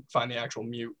bar. Let me find the actual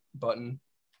mute button.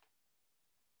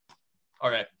 All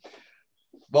right.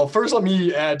 Well, first, let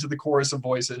me add to the chorus of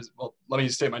voices. Well, let me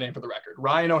state my name for the record.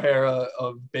 Ryan O'Hara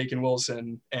of Bacon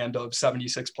Wilson and of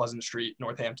 76 Pleasant Street,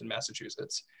 Northampton,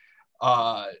 Massachusetts.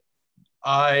 I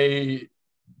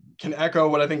can echo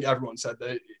what I think everyone said,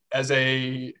 that as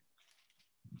a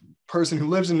person who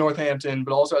lives in Northampton,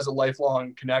 but also has a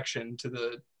lifelong connection to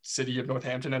the city of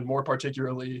Northampton, and more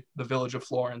particularly the village of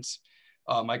Florence.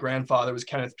 My grandfather was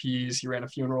Kenneth Pease. He ran a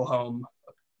funeral home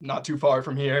not too far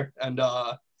from here, and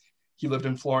he lived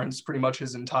in Florence pretty much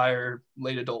his entire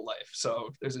late adult life. So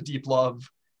there's a deep love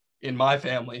in my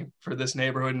family for this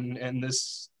neighborhood and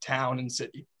this town and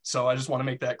city. So I just want to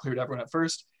make that clear to everyone at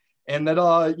first. And that,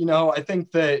 I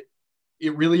think that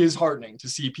it really is heartening to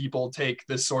see people take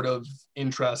this sort of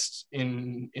interest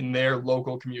in their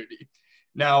local community.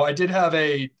 Now, I did have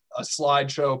a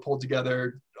slideshow pulled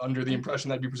together under the impression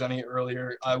that I'd be presenting it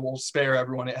earlier. I will spare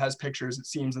everyone. It has pictures. It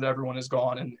seems that everyone has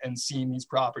gone and seen these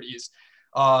properties.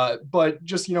 But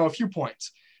just, a few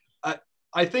points.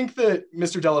 I think that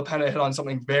Mr. Della Penna hit on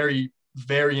something very,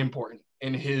 very important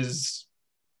in his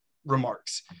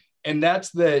remarks. And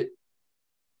that's that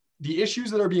the issues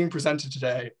that are being presented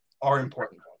today are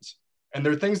important ones. And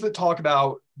they're things that talk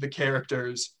about the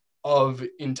characters of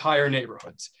entire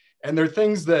neighborhoods. And they're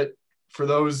things that, for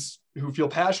those who feel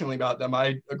passionately about them,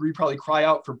 I agree, probably cry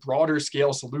out for broader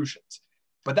scale solutions.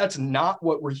 But that's not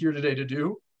what we're here today to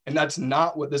do. And that's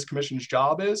not what this commission's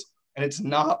job is. And it's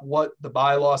not what the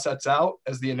bylaw sets out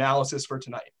as the analysis for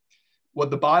tonight.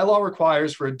 What the bylaw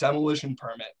requires for a demolition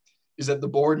permit is that the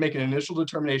board make an initial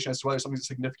determination as to whether something's a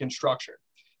significant structure.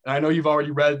 And I know you've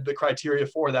already read the criteria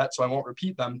for that, so I won't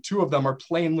repeat them. 2 of them are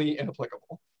plainly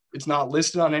inapplicable. It's not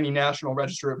listed on any National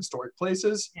Register of Historic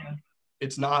Places. Yeah.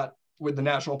 It's not with the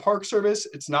National Park Service.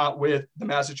 It's not with the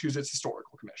Massachusetts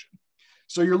Historical Commission.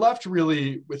 So you're left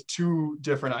really with 2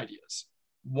 different ideas.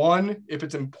 One, if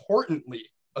it's importantly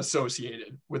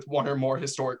associated with one or more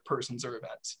historic persons or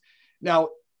events. Now,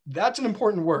 that's an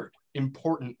important word,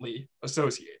 importantly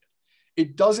associated.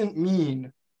 It doesn't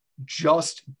mean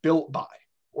just built by,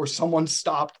 or someone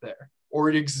stopped there, or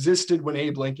it existed when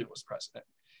Abe Lincoln was president.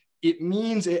 It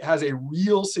means it has a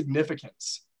real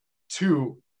significance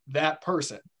to that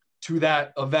person, to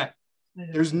that event.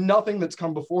 There's nothing that's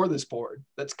come before this board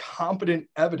that's competent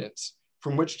evidence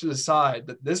from which to decide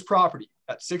that this property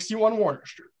at 61 Warner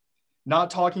Street, not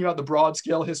talking about the broad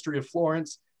scale history of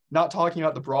Florence, not talking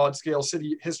about the broad scale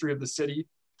history of the city,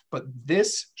 but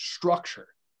this structure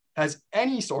has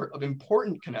any sort of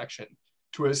important connection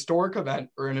to a historic event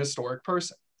or an historic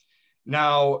person.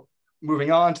 Now,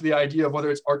 moving on to the idea of whether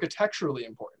it's architecturally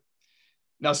important.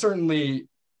 Now, certainly,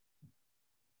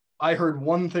 I heard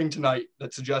one thing tonight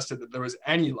that suggested that there was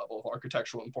any level of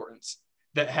architectural importance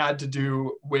that had to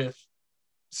do with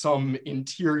some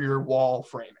interior wall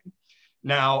framing.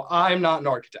 Now, I'm not an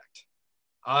architect.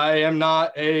 I am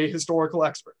not a historical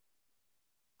expert.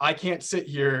 I can't sit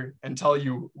here and tell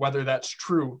you whether that's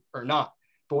true or not.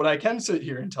 But what I can sit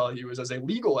here and tell you is, as a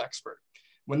legal expert,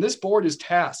 when this board is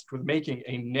tasked with making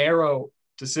a narrow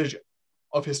decision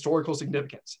of historical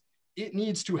significance, it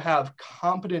needs to have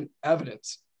competent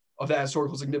evidence of that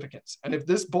historical significance. And if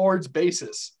this board's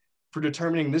basis for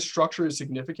determining this structure is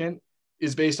significant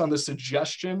is based on the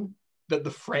suggestion that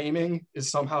the framing is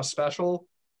somehow special,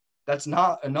 that's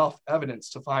not enough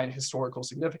evidence to find historical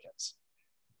significance.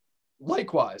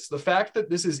 Likewise, the fact that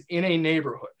this is in a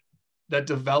neighborhood that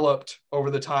developed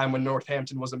over the time when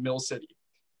Northampton was a mill city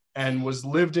and was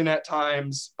lived in at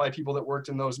times by people that worked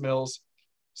in those mills,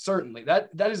 certainly that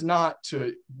is not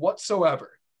to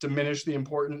whatsoever diminish the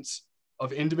importance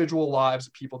of individual lives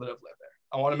of people that have lived there.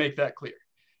 I want to make that clear.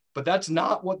 But that's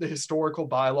not what the historical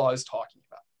bylaw is talking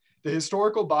about. The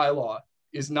historical bylaw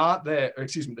is not there, or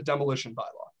excuse me, the demolition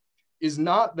bylaw is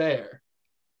not there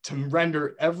to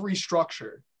render every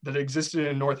structure that existed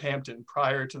in Northampton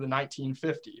prior to the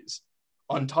 1950s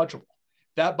untouchable.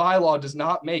 That bylaw does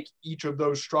not make each of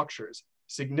those structures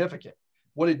significant.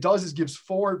 What it does is gives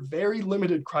 4 very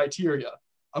limited criteria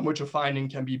on which a finding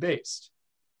can be based.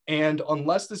 And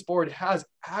unless this board has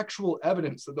actual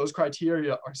evidence that those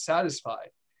criteria are satisfied,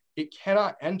 it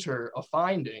cannot enter a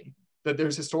finding that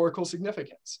there's historical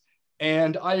significance.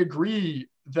 And I agree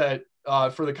that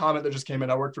for the comment that just came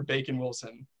in, I work for Bacon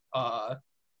Wilson. I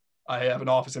have an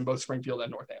office in both Springfield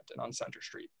and Northampton on Center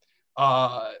Street.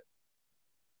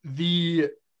 The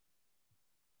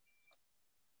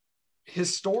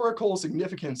historical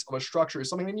significance of a structure is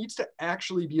something that needs to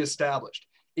actually be established.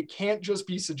 It can't just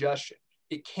be suggestion.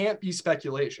 It can't be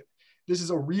speculation. This is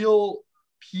a real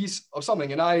piece of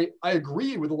something. And I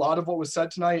agree with a lot of what was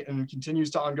said tonight and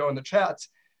continues to ongo in the chats,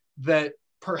 that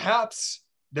perhaps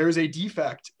there's a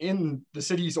defect in the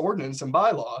city's ordinance and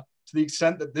bylaw to the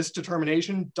extent that this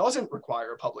determination doesn't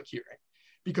require a public hearing,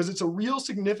 because it's a real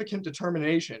significant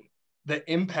determination that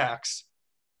impacts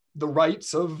the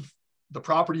rights of the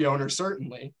property owner,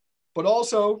 certainly, but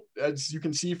also, as you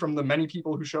can see from the many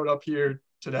people who showed up here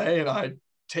today, and I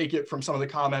take it from some of the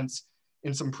comments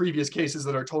in some previous cases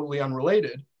that are totally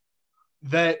unrelated,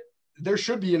 that there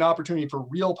should be an opportunity for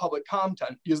real public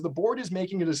content, because the board is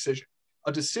making a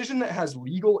decision that has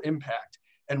legal impact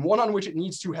and one on which it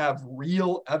needs to have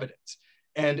real evidence.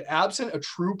 And absent a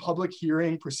true public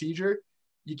hearing procedure,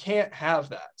 you can't have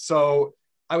that. So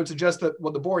I would suggest that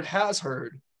what the board has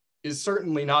heard is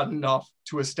certainly not enough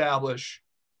to establish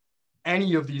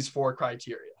any of these 4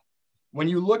 criteria. When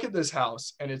you look at this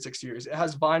house and its exteriors, it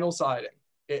has vinyl siding.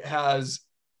 It has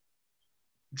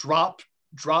drop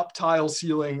drop tile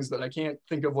ceilings that I can't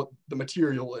think of what the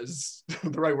material is,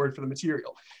 the right word for the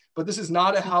material. But this is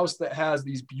not a house that has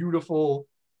these beautiful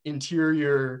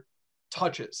interior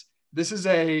touches. This is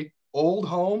a old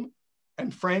home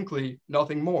and frankly,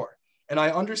 nothing more. And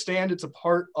I understand it's a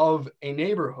part of a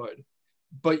neighborhood,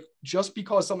 but just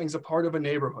because something's a part of a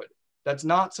neighborhood, that's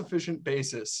not sufficient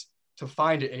basis to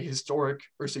find it a historic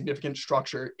or significant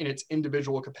structure in its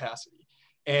individual capacity.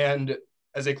 And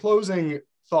as a closing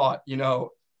thought, you know,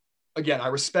 again, I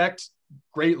respect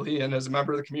greatly, and as a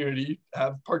member of the community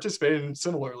have participated in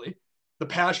similarly, the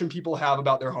passion people have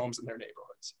about their homes and their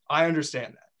neighborhoods. I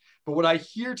understand that. But what I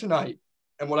hear tonight,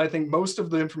 and what I think most of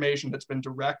the information that's been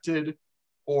directed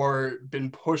or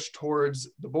been pushed towards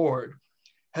the board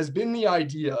has been the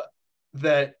idea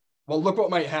that, well, look what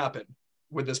might happen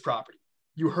with this property.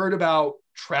 You heard about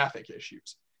traffic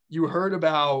issues. You heard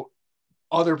about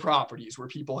other properties where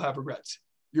people have regrets.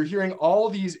 You're hearing all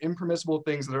these impermissible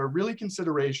things that are really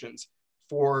considerations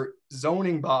for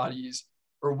zoning bodies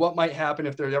or what might happen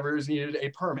if there ever is needed a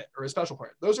permit or a special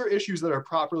permit. Those are issues that are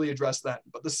properly addressed then.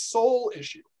 But the sole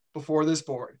issue before this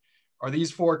board are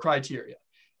these 4 criteria.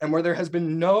 And where there has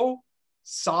been no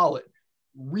solid,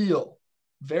 real,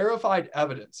 verified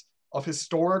evidence of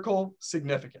historical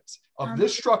significance of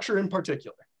this structure in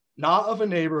particular, not of a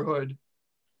neighborhood,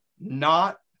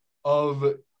 not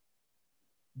of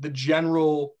the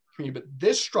general community, but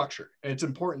this structure and its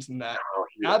importance in that.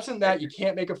 Absent that, you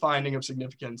can't make a finding of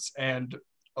significance. And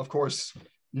of course,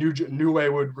 New Way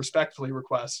would respectfully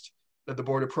request that the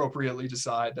board appropriately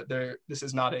decide that this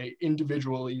is not a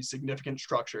individually significant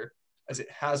structure, as it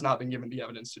has not been given the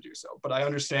evidence to do so. But I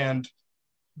understand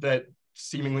that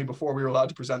seemingly before we were allowed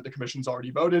to present, the commission's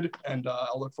already voted, and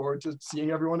I'll look forward to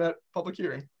seeing everyone at public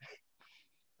hearing.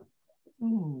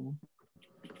 The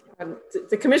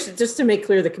commission, just to make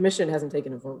clear, the commission hasn't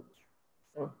taken a vote.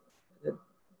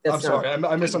 So I'm sorry,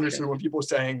 I misunderstood when people were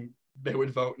saying they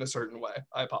would vote in a certain way.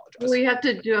 I apologize. We have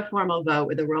to do a formal vote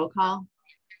with a roll call.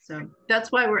 So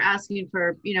that's why we're asking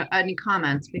for, you know, any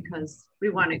comments, because we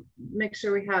want to make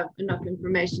sure we have enough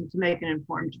information to make an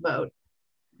informed vote.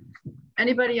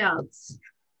 Anybody else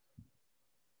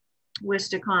wish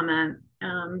to comment?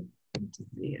 Let's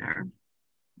see here.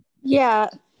 Yeah,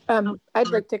 I'd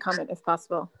like to comment if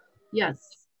possible.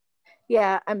 Yes.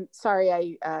 Yeah, I'm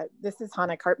sorry. This is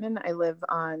Hannah Cartman. I live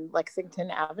on Lexington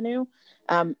Avenue,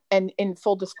 and in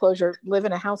full disclosure, live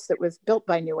in a house that was built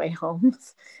by New Way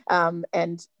Homes,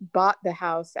 and bought the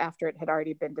house after it had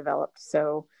already been developed.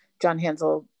 So John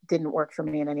Hansel didn't work for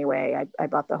me in any way. I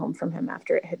bought the home from him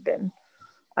after it had been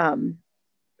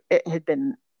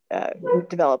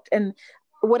developed. And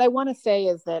what I want to say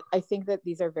is that I think that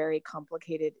these are very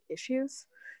complicated issues.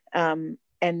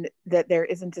 And that there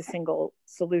isn't a single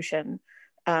solution.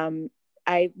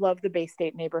 I love the Bay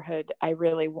State neighborhood. I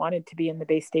really wanted to be in the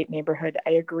Bay State neighborhood.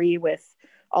 I agree with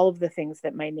all of the things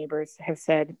that my neighbors have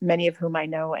said, many of whom I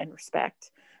know and respect,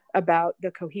 about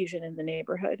the cohesion in the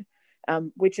neighborhood,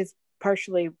 which is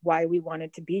partially why we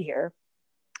wanted to be here.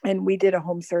 And we did a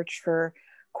home search for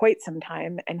quite some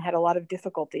time and had a lot of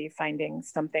difficulty finding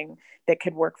something that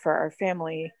could work for our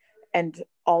family and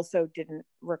also didn't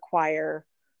require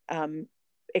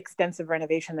extensive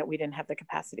renovation that we didn't have the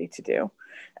capacity to do.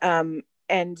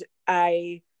 And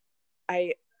I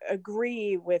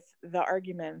agree with the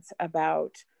arguments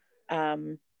about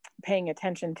paying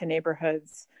attention to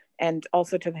neighborhoods and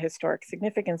also to the historic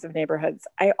significance of neighborhoods.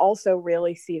 I also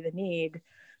really see the need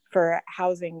for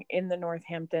housing in the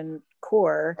Northampton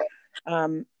core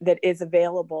that is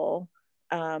available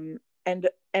and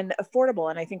affordable.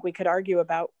 And I think we could argue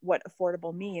about what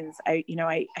affordable means.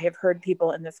 I have heard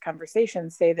people in this conversation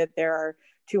say that there are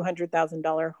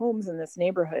 $200,000 homes in this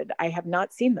neighborhood. I have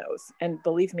not seen those. And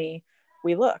believe me,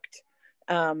 we looked.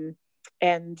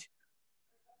 And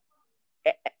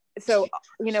so,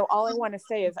 you know, all I want to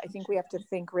say is I think we have to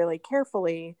think really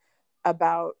carefully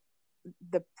about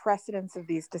the precedence of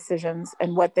these decisions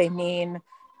and what they mean,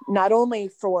 not only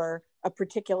for a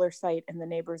particular site and the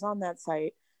neighbors on that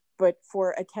site, but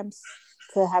for attempts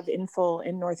to have infill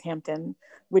in Northampton,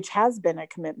 which has been a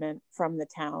commitment from the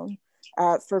town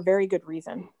for very good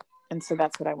reason. And so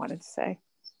that's what I wanted to say.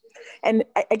 And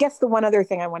I guess the one other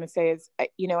thing I want to say is,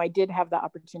 you know, I did have the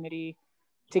opportunity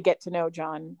to get to know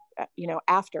John, you know,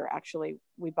 after actually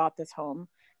we bought this home.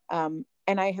 And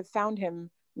I have found him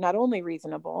not only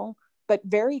reasonable, but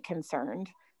very concerned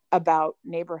about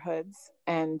neighborhoods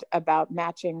and about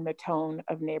matching the tone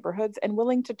of neighborhoods and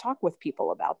willing to talk with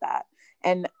people about that.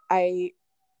 And I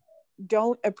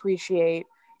don't appreciate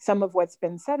some of what's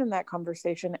been said in that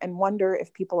conversation and wonder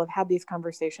if people have had these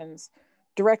conversations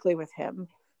directly with him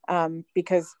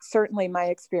because certainly my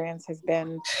experience has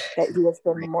been that he has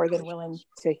been more than willing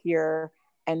to hear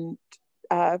and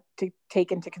to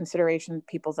take into consideration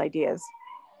people's ideas.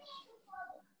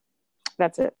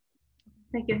 That's it.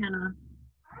 Thank you, Hannah.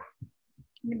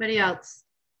 Anybody else?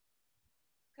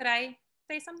 Could I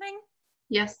say something?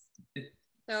 Yes.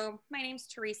 So my name's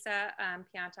Teresa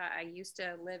Pianta. I used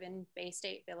to live in Bay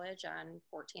State Village on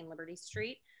 14 Liberty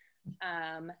Street.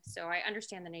 So I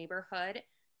understand the neighborhood.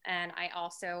 And I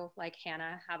also, like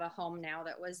Hannah, have a home now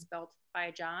that was built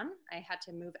by John. I had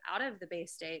to move out of the Bay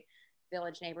State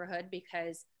Village neighborhood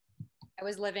because I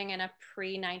was living in a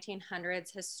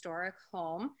pre-1900s historic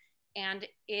home, and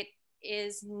it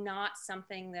is not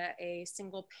something that a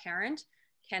single parent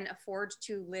can afford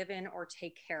to live in or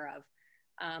take care of.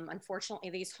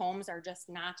 Unfortunately, these homes are just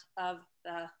not of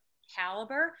the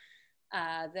caliber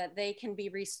that they can be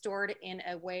restored in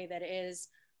a way that is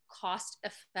cost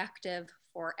effective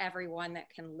for everyone that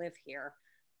can live here.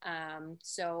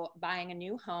 So buying a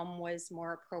new home was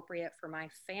more appropriate for my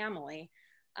family.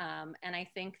 And I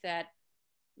think that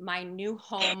my new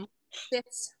home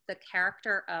fits the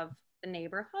character of the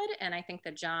neighborhood. And I think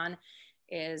that John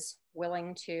is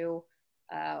willing to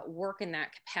work in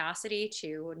that capacity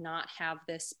to not have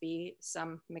this be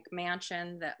some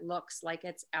McMansion that looks like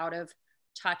it's out of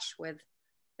touch with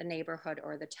the neighborhood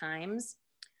or the times.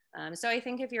 So I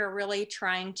think if you're really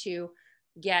trying to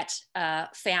get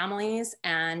families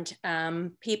and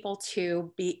people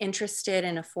to be interested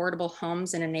in affordable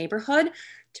homes in a neighborhood,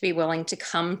 to be willing to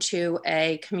come to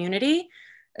a community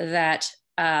that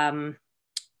that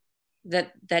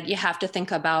you have to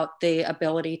think about the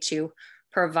ability to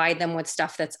provide them with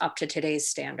stuff that's up to today's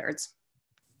standards.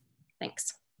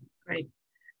 Thanks. Great.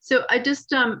 So I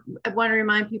just I want to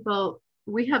remind people,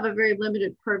 we have a very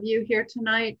limited purview here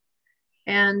tonight.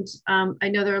 And I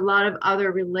know there are a lot of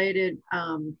other related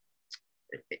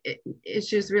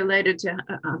issues related to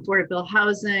affordable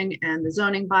housing and the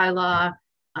zoning bylaw,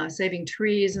 saving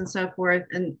trees and so forth.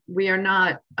 And we are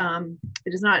not,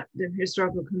 it is not the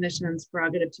Historical Commission's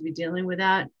prerogative to be dealing with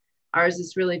that. Ours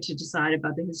is really to decide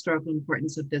about the historical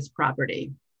importance of this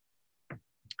property.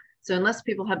 So unless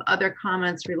people have other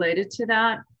comments related to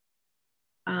that,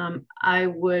 I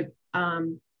would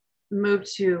move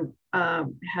to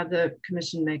have the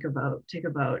commission take a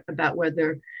vote about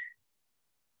whether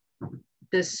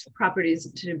this property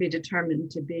is to be determined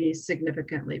to be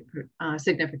significantly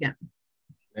significant.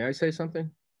 May I say something?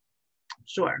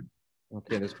 Sure.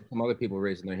 Okay, there's some other people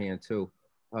raising their hand too.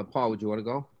 Paul, would you want to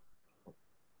go?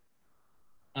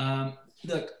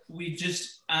 Look,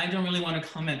 I don't really want to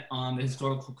comment on the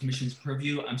Historical Commission's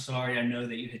purview. I'm sorry, I know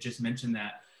that you had just mentioned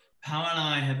that. Pao and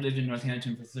I have lived in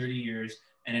Northampton for 30 years,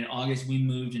 and in August we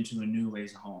moved into a New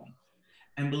Ways home.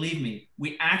 And believe me,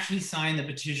 we actually signed the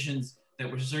petitions that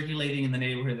were circulating in the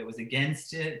neighborhood that was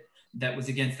against it, that was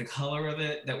against the color of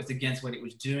it, that was against what it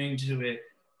was doing to it,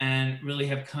 and really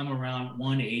have come around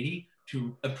 180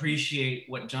 to appreciate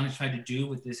what John has tried to do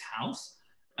with this house.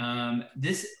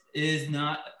 This is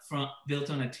not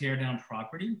built on a tear down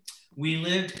property. We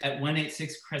lived at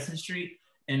 186 Crescent Street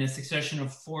in a succession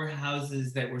of 4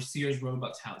 houses that were Sears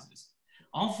Roebuck's houses.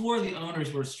 All 4 of the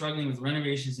owners were struggling with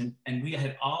renovations, and we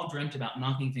had all dreamt about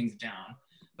knocking things down.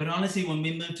 But honestly, when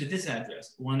we moved to this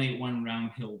address, 181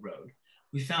 Round Hill Road,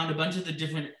 we found a bunch of the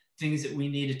different things that we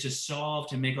needed to solve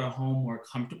to make our home more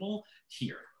comfortable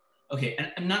here. Okay,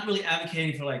 and I'm not really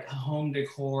advocating for like home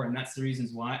decor, and that's the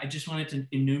reasons why. I just wanted to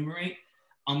enumerate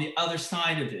on the other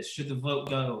side of this, should the vote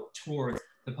go towards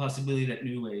the possibility that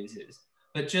New Ways is.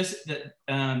 But just that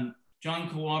John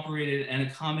cooperated and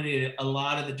accommodated a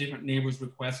lot of the different neighbors'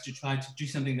 requests to try to do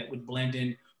something that would blend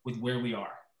in with where we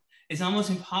are. It's almost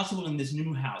impossible in this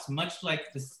new house, much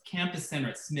like the campus center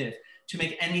at Smith, to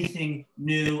make anything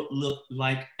new look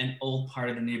like an old part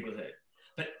of the neighborhood.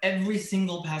 But every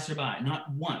single passerby, not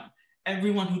one,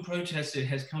 everyone who protested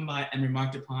has come by and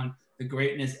remarked upon the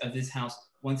greatness of this house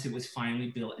once it was finally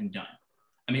built and done.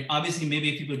 I mean, obviously,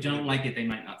 maybe if people don't like it, they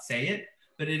might not say it,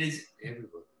 but it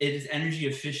is energy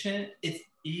efficient. It's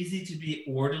easy to be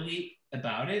orderly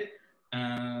about it.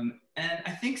 And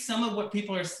I think some of what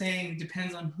people are saying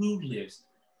depends on who lives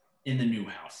in the new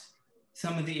house.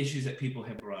 Some of the issues that people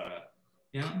have brought up,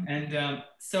 you know? And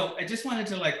so I just wanted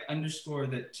to like underscore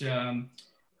that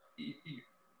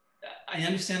I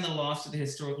understand the loss of the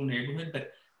historical neighborhood,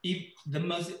 but the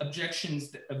most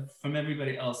objections from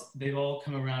everybody else, they've all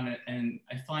come around, and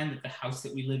I find that the house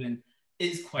that we live in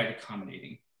is quite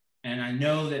accommodating. And I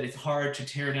know that it's hard to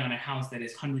tear down a house that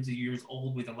is hundreds of years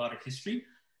old with a lot of history.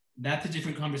 That's a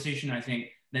different conversation, I think,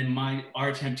 than our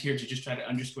attempt here to just try to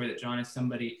underscore that John is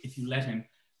somebody, if you let him,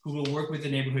 who will work with the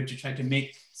neighborhood to try to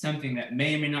make something that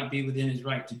may or may not be within his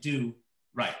right to do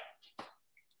right.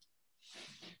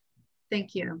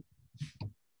 Thank you.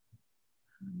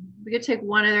 We could take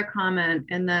one other comment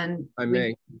and then I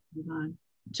may. Move on.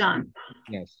 John.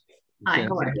 Yes. Hi,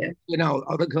 how are you? You know,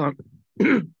 all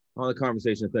the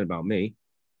conversation has been about me,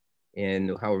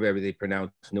 and however they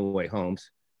pronounce New Way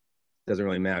Homes doesn't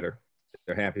really matter.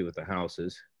 They're happy with the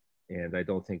houses, and I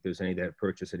don't think there's any that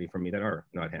purchase any from me that are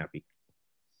not happy.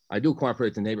 I do cooperate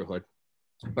with the neighborhood,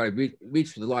 but I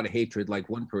reached with a lot of hatred. Like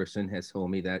one person has told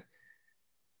me that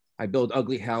I build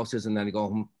ugly houses and then I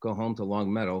go home to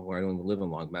Long Meadow, where I don't even live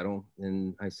in Long Meadow.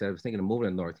 And I said, I was thinking of moving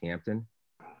to Northampton.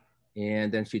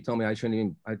 And then she told me I shouldn't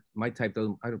even, my type,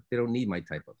 they don't need my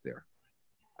type up there.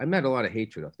 I met a lot of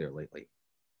hatred up there lately.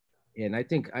 And I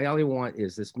think all I want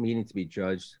is this meeting to be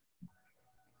judged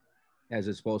as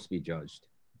it's supposed to be judged,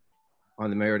 on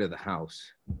the merit of the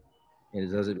house. And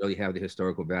it doesn't really have the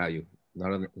historical value,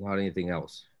 not anything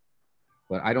else.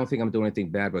 But I don't think I'm doing anything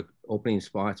bad, but opening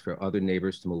spots for other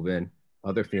neighbors to move in,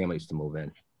 other families to move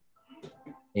in.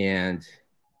 And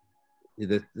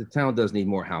the town does need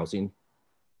more housing.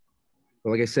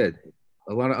 But like I said,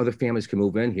 a lot of other families can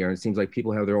move in here, and it seems like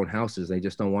people have their own houses. They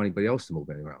just don't want anybody else to move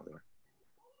in around there.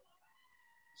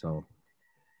 So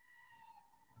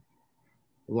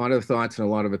a lot of thoughts and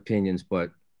a lot of opinions,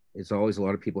 but it's always a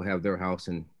lot of people have their house,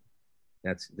 and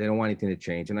they don't want anything to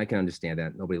change. And I can understand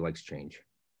that. Nobody likes change.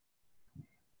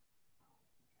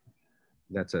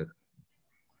 That's it.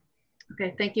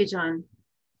 Okay, thank you, John.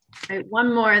 All right,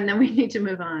 one more and then we need to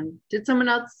move on. Was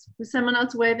someone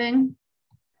else waving?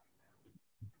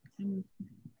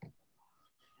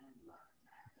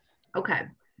 Okay.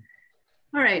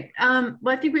 All right. Well,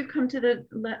 I think we've come to the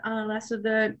last of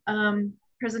the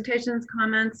presentations,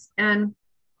 comments, and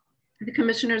the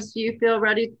commissioners, do you feel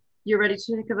ready? You're ready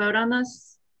to take a vote on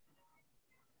this?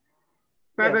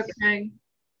 Barbara, yes. Craig?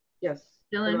 Yes.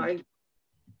 Dylan?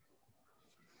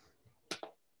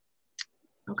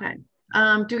 Okay.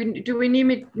 Do we need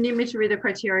me to read the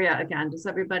criteria again? Does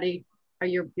everybody,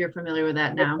 you're familiar with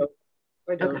that now?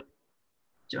 I don't. Okay.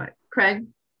 Joy. Craig,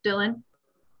 Dylan?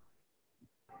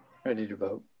 Ready to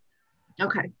vote.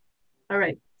 Okay. All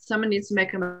right. Someone needs to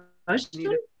make a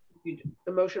motion.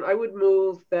 A motion. I would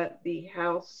move that the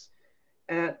house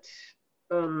at,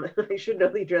 I should know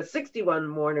the address,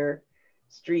 61 Warner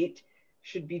Street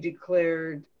should be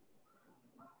declared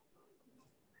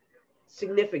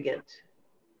significant.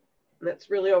 And that's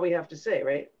really all we have to say,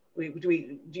 right? Do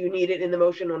you need it in the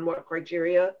motion on what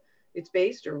criteria it's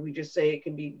based, or we just say it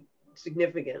can be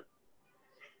significant?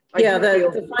 Yeah,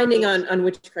 the finding on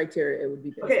which criteria it would be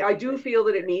based. Okay, I do feel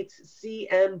that it meets C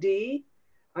and D.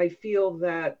 I feel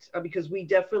that because we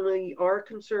definitely are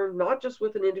concerned not just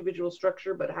with an individual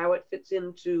structure, but how it fits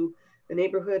into the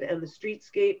neighborhood and the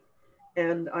streetscape.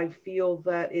 And I feel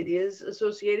that it is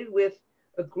associated with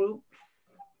a group,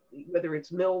 whether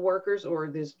it's mill workers or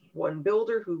this one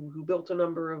builder who built a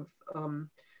number of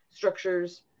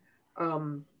structures.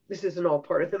 This isn't all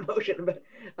part of the motion, but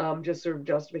just sort of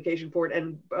justification for it.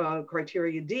 And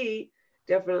criteria D,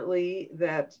 definitely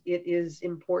that it is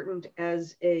important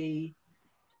as a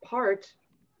part,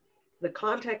 the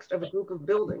context of a group of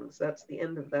buildings. That's the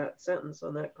end of that sentence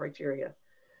on that criteria.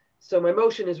 So my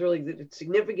motion is really that it's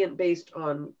significant based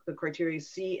on the criteria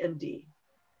C and D.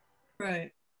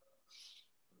 Right.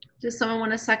 Does someone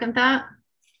want to second that?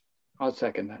 I'll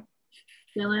second that.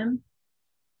 Dylan?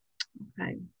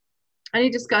 Okay. Any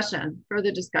discussion,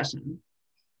 further discussion?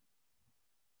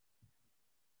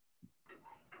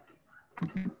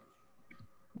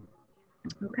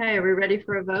 Okay, are we ready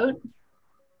for a vote?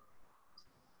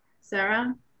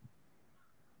 Sarah?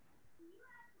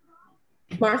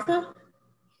 Martha?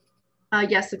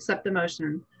 Yes, accept the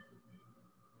motion.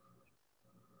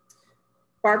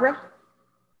 Barbara?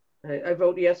 I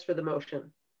vote yes for the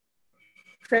motion.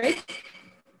 Craig?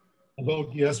 I vote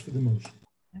yes for the motion.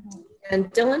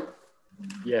 And Dylan?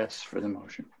 Yes for the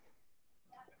motion.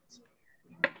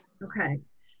 Okay,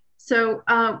 so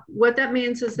what that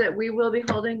means is that we will be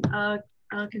holding,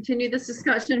 continue this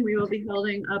discussion. We will be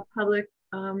holding a public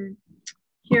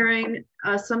hearing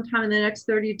sometime in the next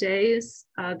 30 days.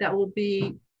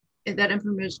 That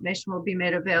information will be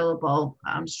made available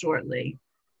shortly.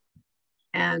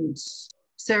 And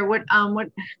Sarah, what,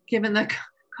 given the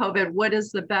COVID, what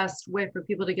is the best way for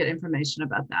people to get information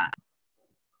about that?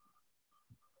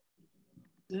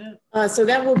 So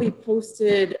that will be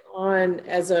posted on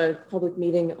as a public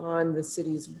meeting on the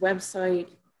city's website.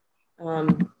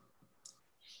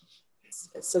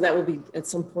 So that will be at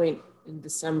some point in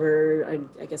December.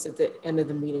 I guess at the end of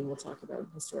the meeting, we'll talk about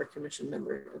Historic Commission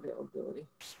member availability.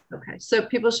 Okay, so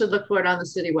people should look for it on the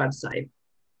city website.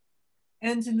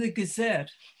 And in the Gazette.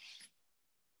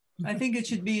 I think it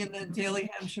should be in the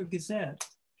Daily Hampshire Gazette.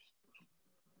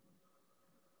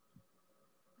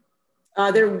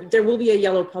 There will be a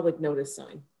yellow public notice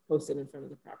sign posted in front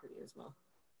of the property as well.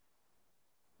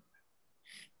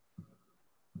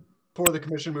 Before the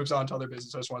commission moves on to other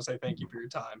business, I just want to say thank you for your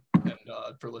time and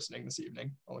for listening this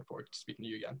evening. I look forward to speaking to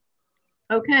you again.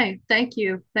 Okay, thank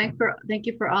you. Thank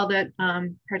you for all that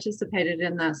participated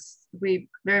in this. We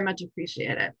very much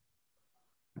appreciate it.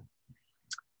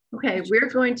 Okay, we're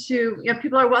going to,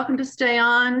 people are welcome to stay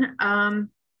on.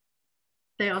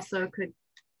 They also could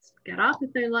get off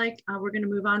if they like. We're going to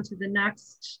move on to the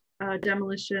next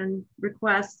demolition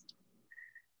request.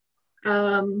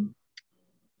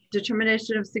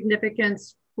 Determination of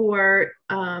significance for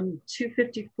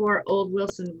 254 Old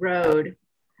Wilson Road.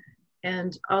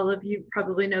 And all of you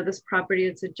probably know this property.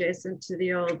 It's adjacent to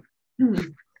the old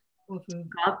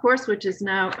golf course, which is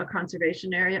now a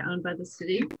conservation area owned by the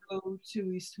city. Go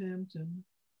to East Hampton.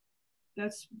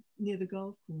 That's near the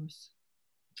golf course.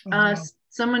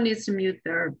 Someone needs to mute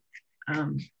their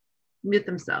mute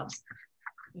themselves.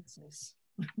 That's nice.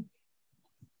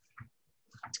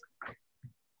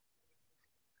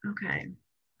 Okay.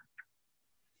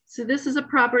 So this is a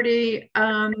property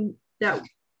that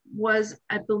was,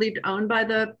 I believe, owned by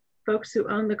the folks who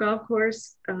own the golf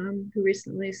course, who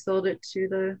recently sold it to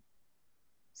the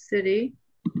city.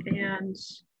 And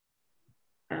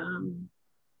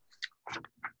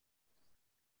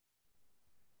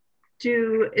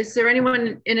is there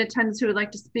anyone in attendance who would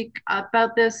like to speak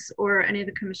about this, or any of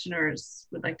the commissioners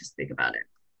would like to speak about it?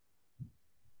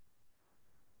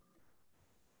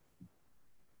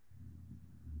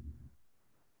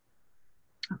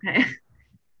 Okay.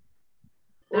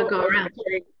 We'll go around.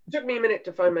 Sorry. It took me a minute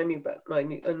to find my mute button, my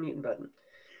unmute button.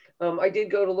 I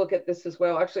did go to look at this as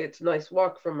well. Actually, it's a nice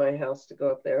walk from my house to go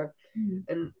up there.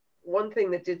 And one thing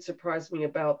that did surprise me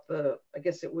about the, I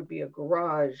guess it would be a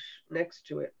garage next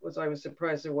to it, was I was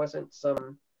surprised there wasn't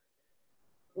some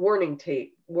warning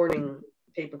tape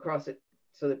across it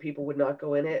so that people would not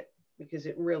go in it, because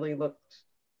it really looked,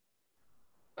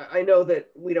 I know that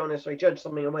we don't necessarily judge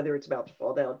something on whether it's about to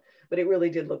fall down, but it really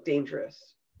did look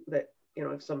dangerous that,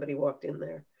 if somebody walked in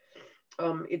there.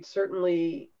 It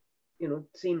certainly,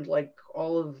 seemed like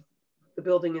all of the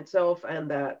building itself and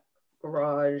that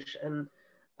garage, and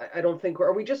I don't think,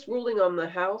 are we just ruling on the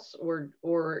house, or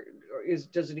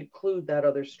does it include that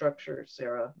other structure,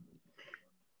 Sarah?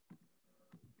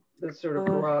 The sort of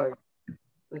garage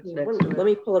that's next to it. Let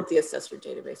me pull up the assessor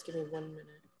database. Give me 1 minute.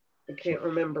 I can't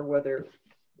remember whether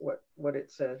what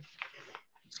it said,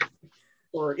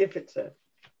 or if it said.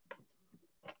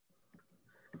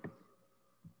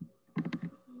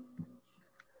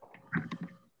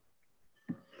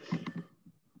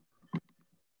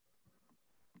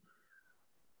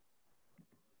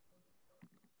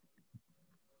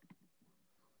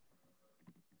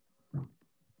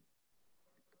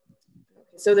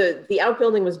 So the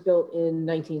outbuilding was built in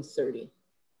 1930.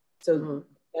 So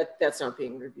that's not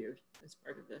being reviewed as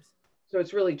part of this. So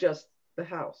it's really just the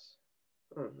house.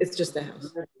 It's just the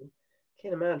house.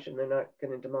 Can't imagine they're not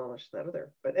going to demolish that other.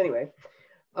 But anyway,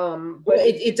 but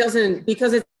it doesn't,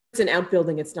 because it's an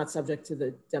outbuilding, it's not subject to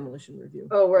the demolition review.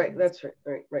 Oh, right. That's right.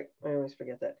 Right. I always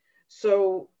forget that.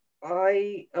 So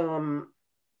we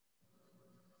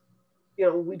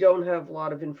don't have a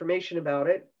lot of information about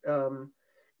it.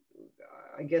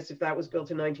 I guess if that was built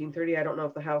in 1930, I don't know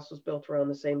if the house was built around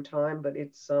the same time, but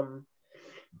it's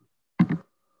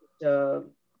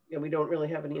we don't really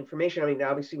have any information. I mean,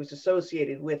 obviously it was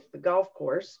associated with the golf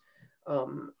course.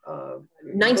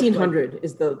 1900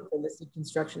 is the listed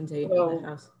construction date of the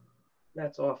house.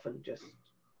 That's often, just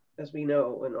as we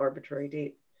know, an arbitrary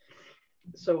date.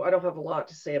 So I don't have a lot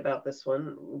to say about this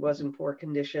one. It was in poor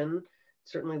condition. It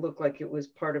certainly looked like it was,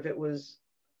 part of it was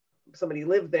somebody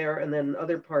lived there, and then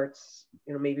other parts,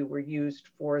 maybe were used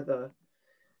for the,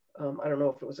 I don't know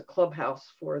if it was a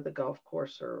clubhouse for the golf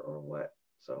course or what.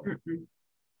 So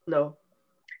no,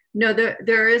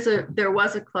 there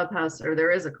was a clubhouse, or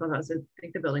there is a clubhouse. I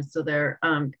think the building's still there.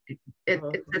 It's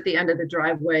at the end of the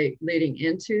driveway leading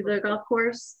into the golf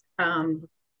course.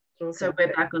 So way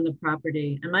back on the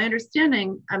property. And my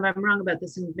understanding, I'm wrong about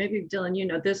this, and maybe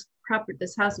Dylan, this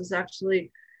house was actually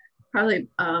probably,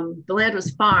 the land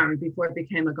was farmed before it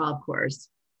became a golf course.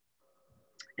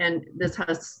 And this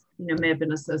house, may have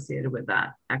been associated with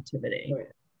that activity.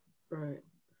 Right.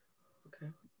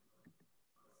 Okay.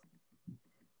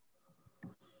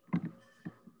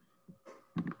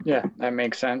 Yeah, that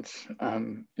makes sense.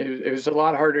 It was a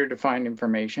lot harder to find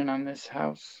information on this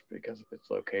house because of its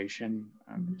location.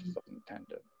 It just doesn't tend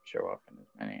to show up in as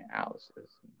many houses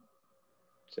and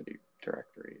city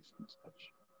directories and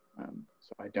such.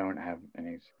 So I don't have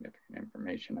any significant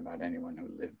information about anyone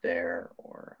who lived there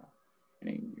or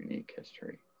any unique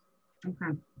history.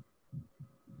 Okay.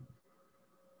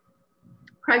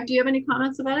 Craig, do you have any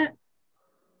comments about it?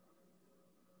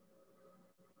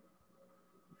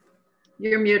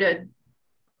 You're muted.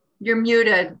 You're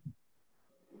muted.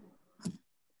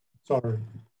 Sorry.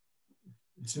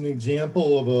 It's an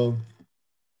example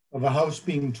of a house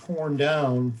being torn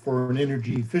down for an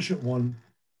energy efficient one,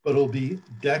 but it'll be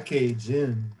decades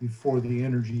in before the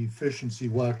energy efficiency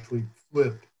will actually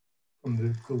flip from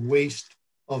the waste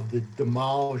of the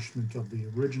demolishment of the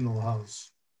original house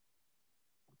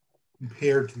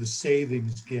compared to the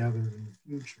savings gathered in the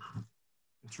future.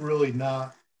 It's really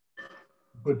not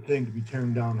a good thing to be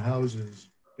tearing down houses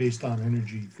based on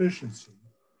energy efficiency,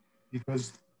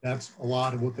 because that's a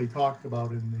lot of what they talked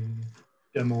about in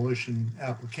the demolition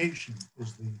application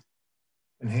is the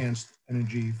enhanced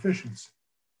energy efficiency.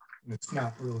 And it's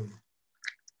not really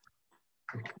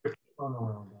a quick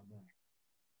turnaround on that.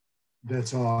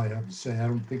 That's all I have to say. I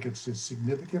don't think it's a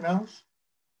significant house.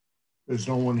 There's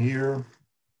no one here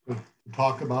to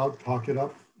talk it up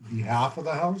on behalf of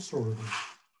the house or the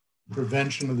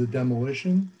prevention of the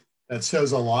demolition. That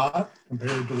says a lot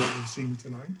compared to what we've seen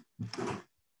tonight.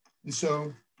 And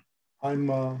so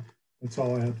that's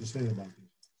all I have to say about this.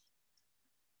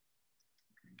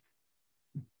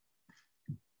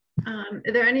 Are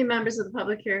there any members of the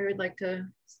public here who would like to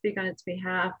speak on its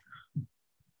behalf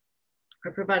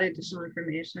or provide additional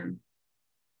information?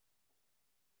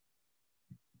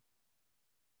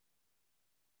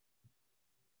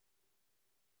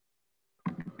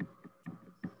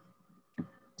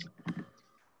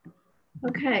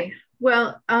 Okay,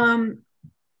 well, I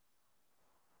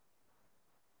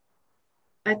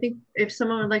think if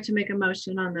someone would like to make a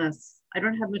motion on this, I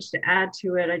don't have much to add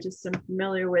to it. I just am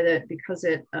familiar with it because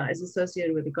it is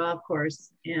associated with the golf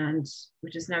course, and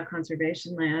which is now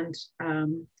conservation land.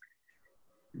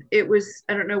 It was,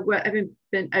 I don't know what,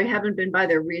 I haven't been by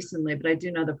there recently, but I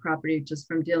do know the property just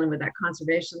from dealing with that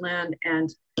conservation land. And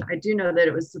I do know that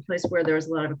it was the place where there was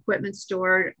a lot of equipment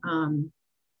stored,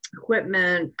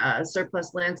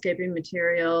 surplus landscaping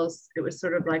materials. It was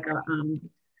sort of like a,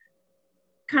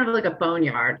 kind of like a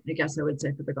boneyard, I guess I would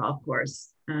say, for the golf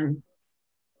course.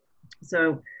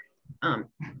 So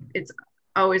it's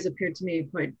always appeared to me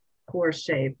quite poor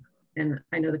shape. And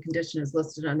I know the condition is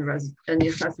listed on the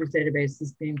assessor's database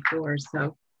as being poor.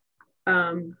 So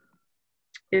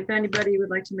if anybody would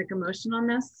like to make a motion on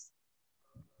this.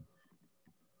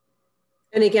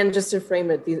 And again, just to frame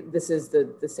it, this is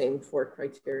the same 4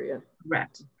 criteria.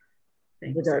 Correct.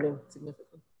 Regarding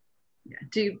significance. Yeah.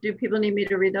 Do people need me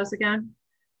to read those again?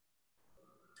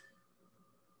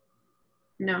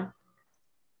 No.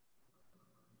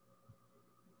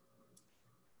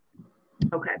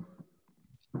 Okay.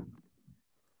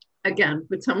 Again,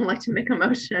 would someone like to make a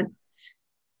motion?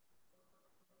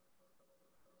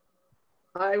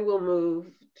 I will move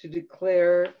to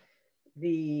declare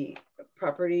the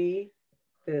property,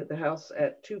 the house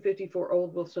at 254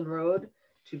 Old Wilson Road,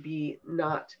 to be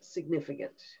not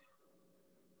significant.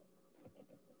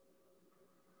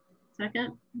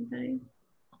 Second, anybody?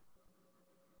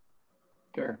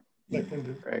 Sure.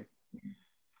 Second. Great.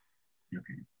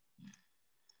 Okay.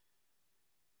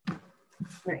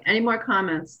 All right, any more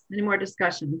comments? Any more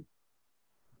discussion?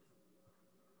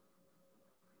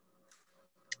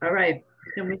 All right,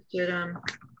 then we should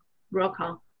roll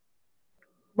call.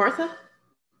 Martha?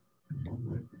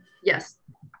 Yes.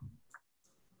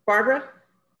 Barbara?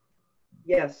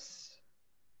 Yes.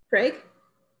 Craig?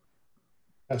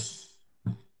 Yes.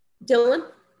 Dylan?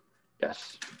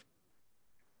 Yes.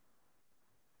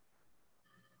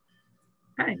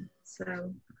 Okay,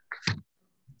 so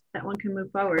that one can move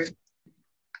forward.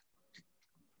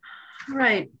 All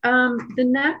right, the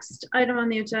next item on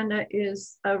the agenda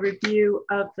is a review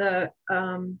of the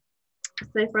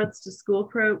Safe Roads to School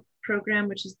program,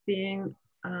 which is being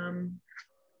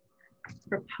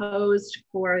proposed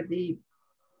for the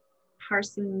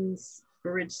Parsons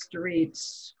Bridge Street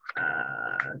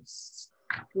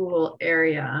school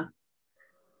area.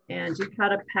 And you've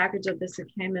had a package of this.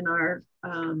 It came in our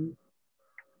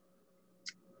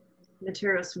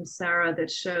materials from Sarah that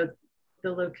showed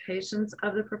the locations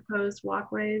of the proposed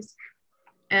walkways.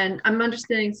 And I'm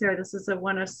understanding, Sarah, this is a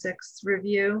 106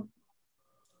 review.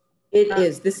 It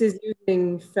is. This is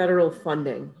using federal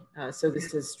funding. So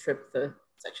this has tripped the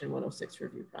Section 106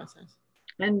 review process.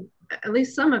 And at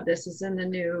least some of this is in the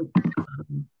new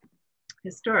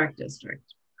Historic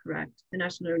district, correct? The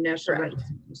National Register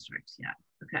District, yeah,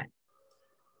 okay.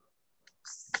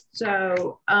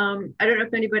 So I don't know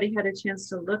if anybody had a chance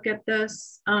to look at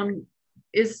this.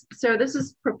 So this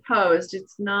is proposed,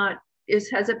 it's not,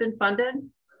 has it been funded?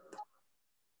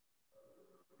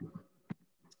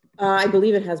 I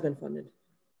believe it has been funded.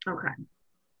 Okay.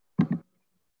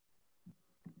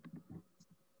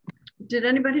 Did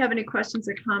anybody have any questions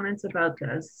or comments about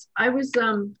this? I was,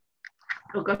 oh,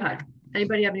 go ahead.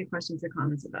 Anybody have any questions or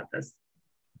comments about this?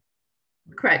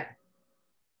 Craig.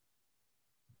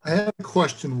 I have a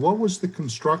question. What was the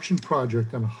construction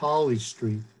project on Holly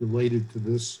Street related to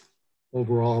this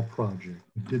overall project?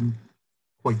 I didn't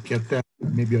quite get that.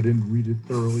 Maybe I didn't read it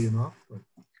thoroughly enough, but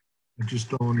I just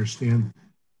don't understand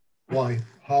why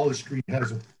Holly Street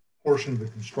has a portion of the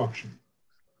construction.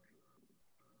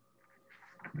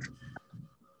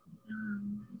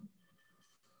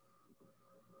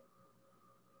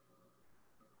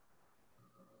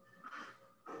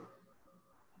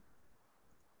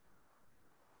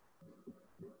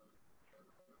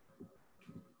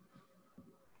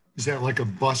 Is that like a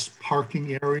bus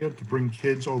parking area to bring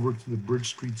kids over to the Bridge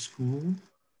Street School?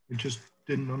 I just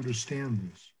didn't understand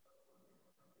this.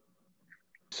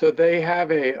 So they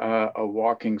have a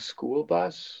walking school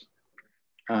bus,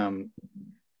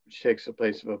 which takes the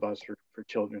place of a bus for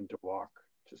children to walk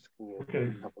to school. Okay.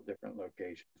 In a couple different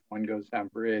locations. One goes down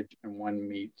Bridge and one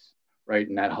meets right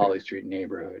in that Holly Street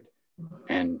neighborhood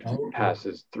and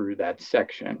passes through that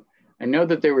section. I know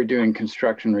that they were doing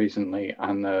construction recently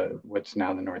on what's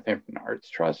now the Northampton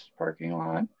Arts Trust parking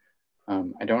lot.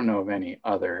 I don't know of any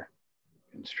other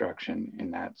construction in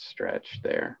that stretch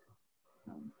there.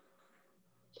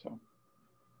 So.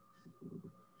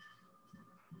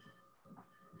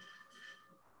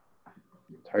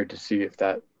 It's hard to see if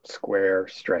that square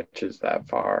stretches that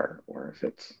far or if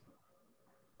it's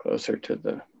closer to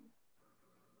the.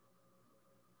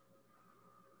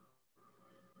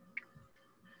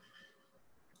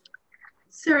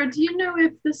 Sarah, do you know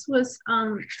if this was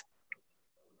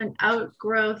an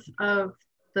outgrowth of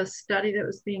the study that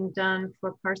was being done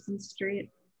for Parsons Street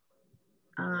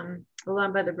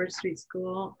along by the Bridge Street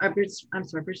School, Bridge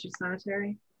Street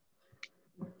Cemetery?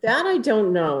 That I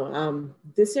don't know.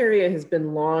 This area has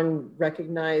been long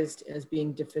recognized as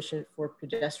being deficient for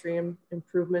pedestrian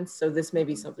improvements. So this may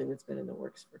be something that's been in the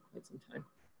works for quite some time.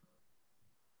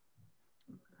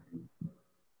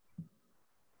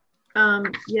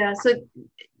 Yeah,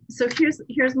 so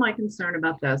here's my concern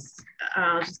about this.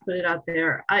 I'll just put it out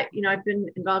there. I've been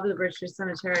involved with the Bridge Street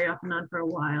Cemetery off and on for a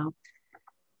while.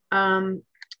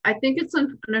 I think it's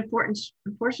an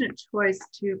unfortunate choice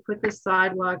to put the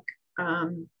sidewalk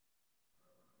on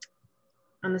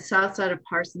the south side of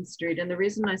Parsons Street. And the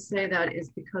reason I say that is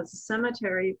because the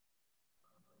cemetery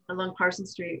along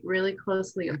Parsons Street really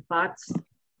closely abuts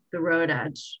the road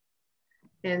edge.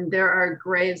 And there are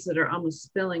graves that are almost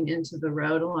spilling into the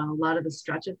road along a lot of the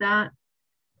stretch of that.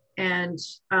 And,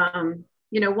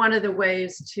 one of the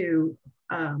ways to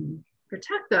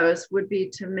protect those would be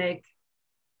to make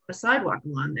a sidewalk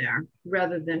along there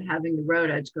rather than having the road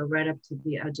edge go right up to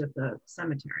the edge of the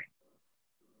cemetery.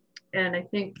 And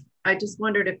I just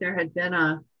wondered if there had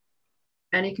been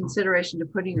any consideration to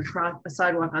putting a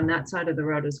sidewalk on that side of the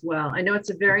road as well. I know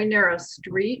it's a very narrow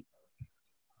street,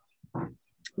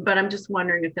 but I'm just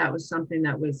wondering if that was something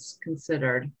that was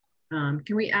considered.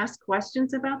 Can we ask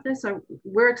questions about this? Are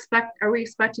we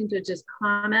expecting to just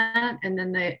comment and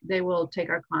then they will take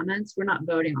our comments? We're not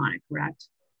voting on it, correct?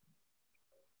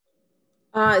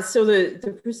 So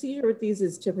the procedure with these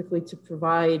is typically to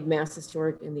provide Mass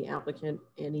Historic and the applicant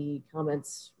any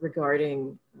comments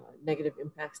regarding negative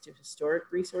impacts to historic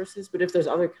resources. But if there's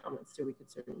other comments too, we could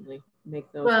certainly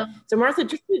make those. Well, so Martha,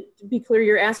 just to be clear,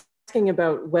 you're asking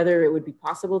about whether it would be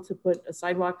possible to put a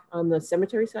sidewalk on the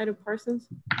cemetery side of Parsons?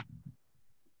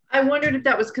 I wondered if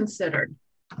that was considered.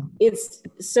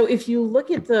 So if you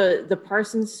look at the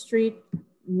Parsons Street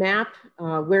map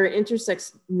where it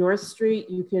intersects North Street,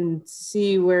 you can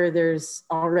see where there's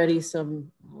already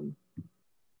some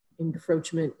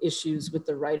encroachment issues with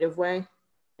the right-of-way.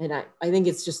 And I think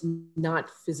it's just not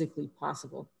physically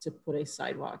possible to put a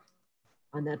sidewalk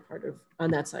on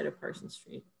that side of Parsons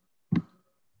Street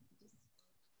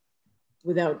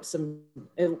without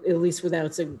at least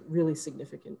without some really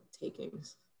significant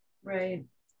takings. Right.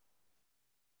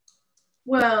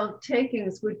 Well,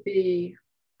 takings would be,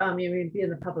 you'd be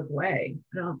in the public way.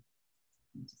 So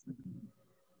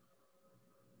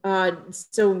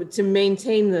to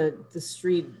maintain the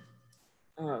street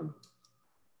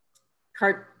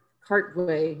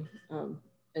cartway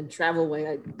and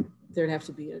travelway, there'd have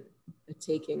to be a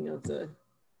taking of the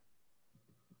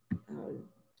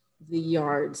the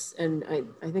yards, and I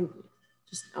think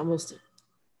just almost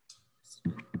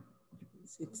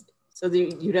so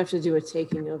you'd have to do a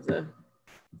taking of the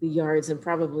yards and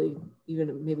probably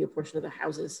even maybe a portion of the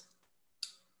houses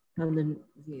on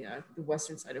the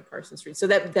western side of Carson Street. So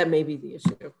that may be the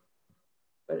issue.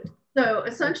 But so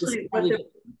essentially, what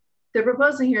they're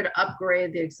proposing here to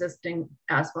upgrade the existing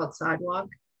asphalt sidewalk.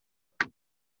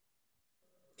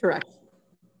 Correct.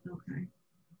 Okay.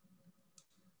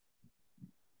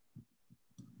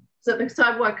 So the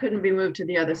sidewalk couldn't be moved to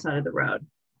the other side of the road,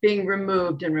 being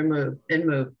removed and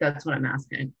moved. That's what I'm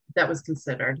asking. That was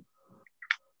considered.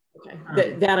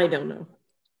 Okay. That I don't know.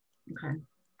 Okay.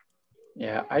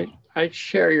 Yeah, I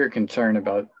share your concern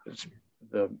about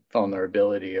the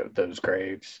vulnerability of those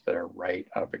graves that are right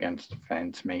up against the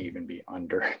fence, may even be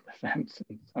under the fence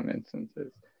in some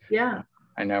instances. Yeah.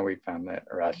 I know we found that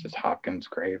Erastus Hopkins'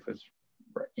 grave was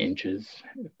inches,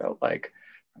 it felt like,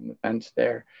 from the fence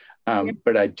there.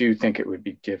 But I do think it would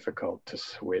be difficult to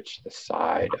switch the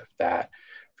side of that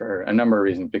for a number of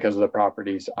reasons, because of the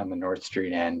properties on the North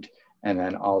Street end, and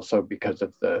then also because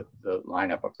of the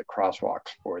lineup of the crosswalks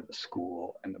for the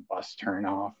school and the bus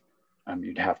turnoff.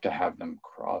 You'd have to have them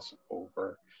cross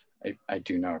over. I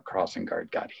do know a crossing guard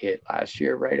got hit last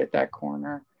year right at that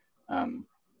corner.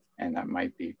 And that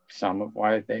might be some of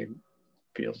why they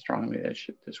feel strongly that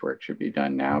this work should be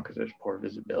done now, because there's poor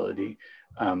visibility.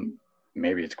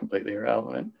 Maybe it's completely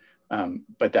irrelevant,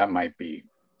 but that might be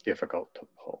difficult to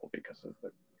pull because of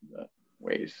the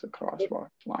ways the crosswalks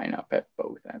line up at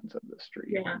both ends of the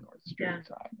street, on the North Street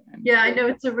side. And yeah, I know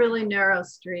it's a really narrow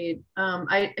street.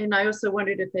 I also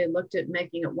wondered if they looked at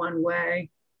making it one way,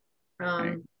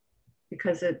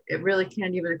 because it really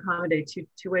can't even accommodate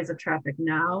two ways of traffic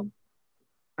now.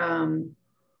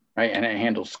 Right, and it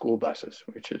handles school buses,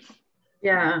 which is.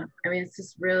 Yeah, I mean, it's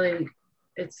just really,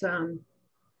 it's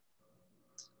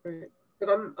But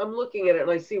I'm looking at it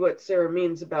and I see what Sarah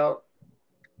means about,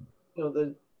 you know,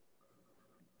 the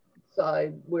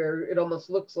side where it almost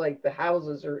looks like the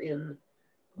houses are in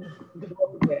the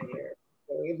roadway here,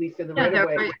 or at least in the right of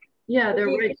way. Right. Yeah, they're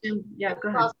right in. Yeah, go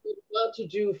ahead. Not to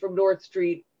do from North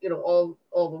Street, you know,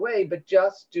 all the way, but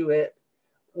just do it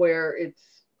where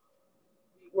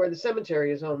the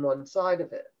cemetery is on one side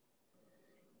of it,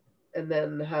 and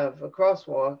then have a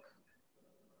crosswalk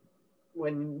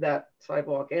when that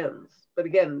sidewalk ends. But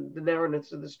again, the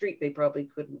narrowness of the street, they probably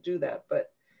couldn't do that,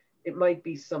 but it might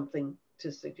be something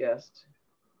to suggest.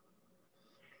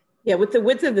 Yeah, with the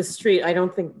width of the street, I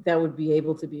don't think that would be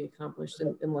able to be accomplished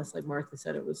unless, like Martha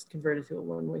said, it was converted to a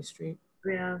one-way street.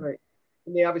 Yeah. Right.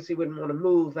 And they obviously wouldn't want to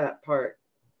move that part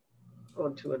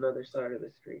onto another side of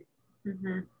the street.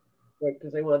 Mm-hmm. Right,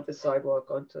 because they want the sidewalk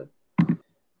onto the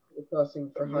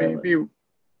crossing for Highland.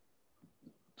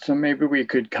 Maybe we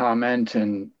could comment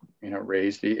and, you know,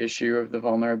 raise the issue of the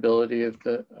vulnerability of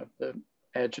the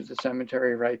edge of the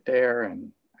cemetery right there,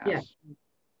 and ask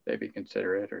they be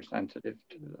considerate or sensitive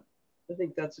to the. I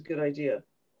think that's a good idea.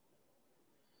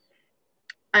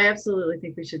 I absolutely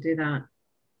think we should do that.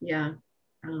 Yeah.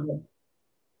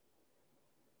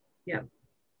 Yeah.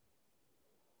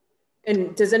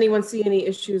 And does anyone see any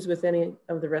issues with any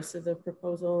of the rest of the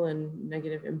proposal and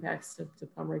negative impacts to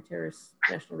Pomeroy Terrace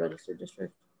National Register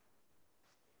District?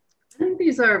 I think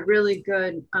these are really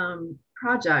good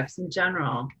projects in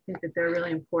general. I think that they're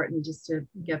really important just to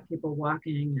get people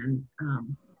walking,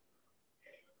 and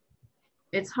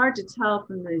it's hard to tell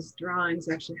from these drawings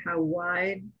actually how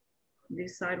wide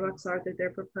these sidewalks are that they're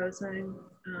proposing,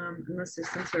 unless there's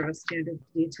some sort of a standard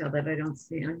detail that I don't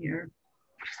see on here.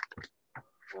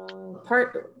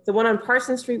 The one on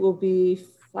Parson Street will be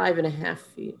 5.5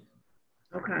 feet.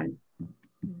 Okay.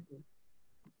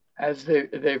 As they've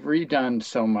redone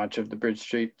so much of the Bridge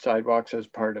Street sidewalks as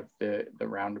part of the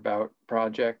roundabout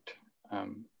project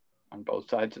on both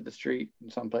sides of the street in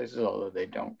some places, although they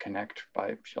don't connect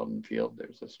by Sheldon Field.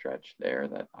 There's a stretch there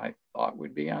that I thought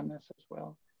would be on this as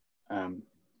well.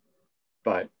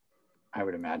 But I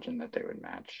would imagine that they would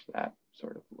match that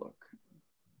sort of look,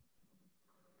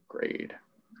 grade.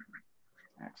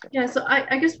 Yeah, so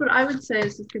I guess what I would say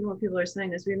is, just given what people are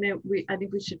saying, is I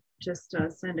think we should just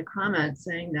send a comment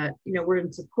saying that, you know, we're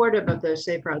in supportive of the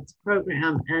Safe Routes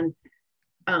program and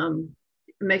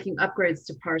making upgrades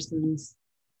to Parsons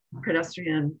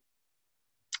pedestrian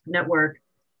network.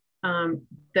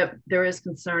 That there is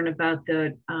concern about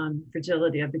the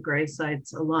fragility of the gray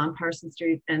sites along Parsons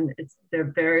Street, and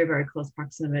they're very, very close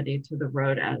proximity to the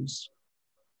road edge.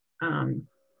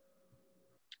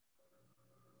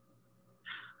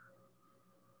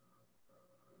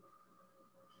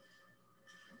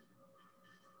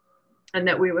 And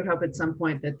that we would hope at some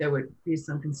point that there would be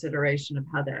some consideration of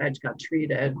how the edge got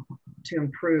treated to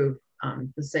improve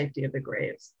the safety of the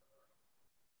graves.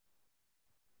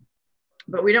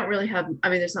 But we don't really have, I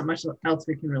mean, there's not much else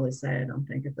we can really say, I don't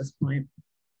think, at this point.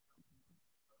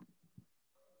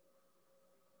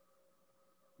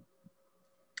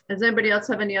 Does anybody else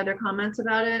have any other comments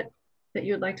about it that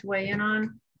you would like to weigh in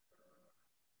on?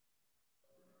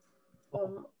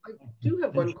 I do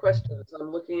have one question as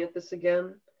I'm looking at this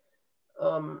again.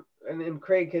 And then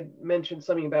Craig had mentioned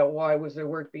something about why was there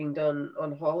work being done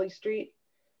on Hawley Street?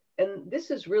 And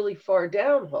this is really far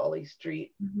down Hawley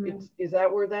Street. Mm-hmm. Is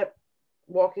that where that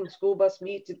walking school bus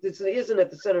meets? This isn't at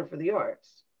the Center for the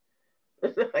Arts.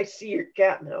 I see your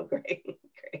cat now, Craig.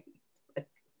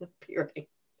 Appearing.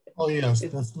 Oh yes,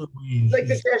 that's Louise. Like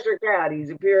the Cheshire Cat, he's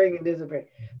appearing and disappearing.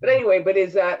 But anyway, but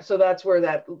is that, so that's where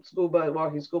that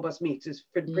walking school bus meets, is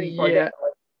pretty far down.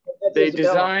 They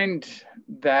designed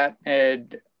that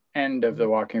end of the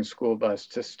walking school bus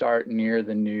to start near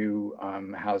the new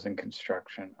housing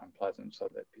construction on Pleasant, so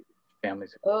that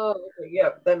families. Oh, okay. Yeah,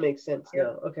 that makes sense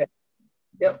now. Okay.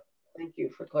 Yep. Thank you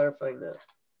for clarifying that.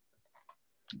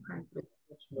 Okay. Makes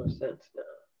much more sense now.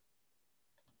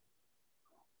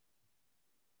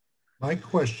 My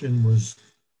question was,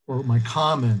 or my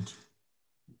comment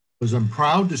was, I'm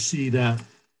proud to see that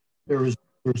there is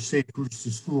a Safe Routes to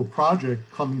School project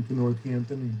coming to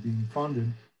Northampton and being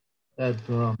funded. That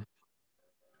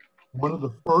one of the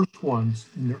first ones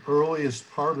in the earliest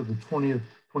part of the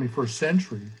 21st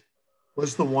century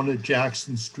was the one at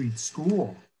Jackson Street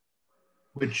School,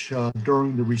 which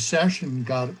during the recession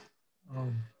got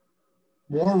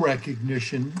more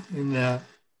recognition in that,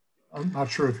 I'm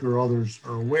not sure if your others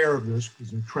are aware of this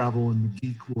because they travel in the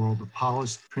geek world of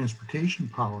policy, transportation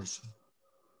policy.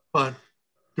 But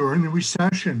during the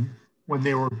recession, when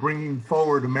they were bringing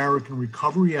forward American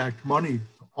Recovery Act money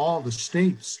to all the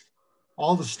states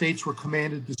were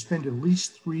commanded to spend at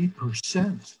least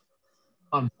 3%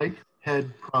 on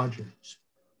bikehead projects.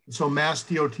 And so Mass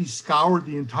DOT scoured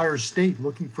the entire state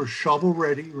looking for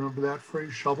shovel-ready, remember that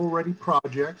phrase, shovel-ready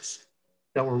projects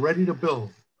that were ready to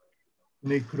build.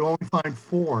 And they could only find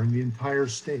 4 in the entire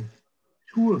state.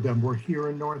 2 of them were here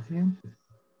in Northampton.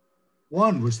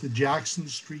 One was the Jackson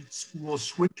Street School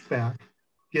switchback,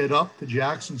 get up the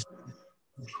Jackson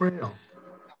Street Trail.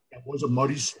 It was a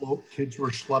muddy slope, kids were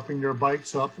schlepping their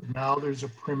bikes up, and now there's a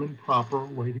prim and proper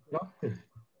way to get up there.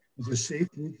 It was a Safe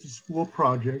Route to School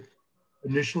project,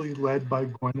 initially led by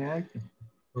Gwen Agnew.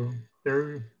 So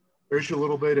there's a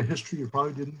little bit of history you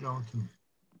probably didn't know.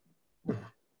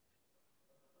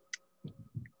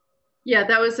 Yeah,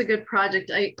 that was a good project.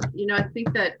 I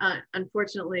think that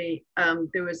unfortunately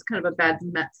there was kind of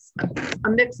a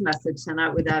mixed message sent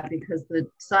out with that, because the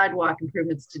sidewalk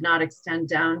improvements did not extend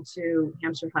down to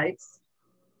Hampshire Heights,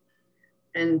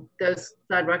 and those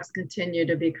sidewalks continue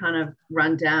to be kind of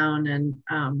run down and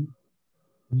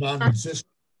non-existent.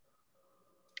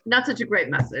 Not such a great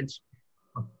message,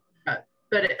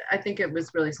 but I think it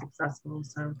was really successful.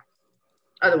 So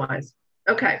otherwise,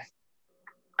 okay.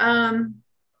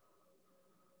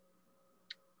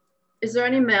 Is there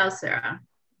any mail, Sarah?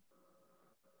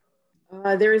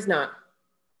 There is not.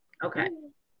 Okay.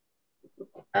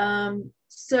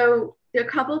 So there are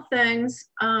a couple things.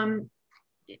 Do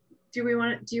you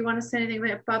want to say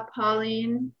anything about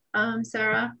Pauline,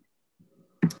 Sarah?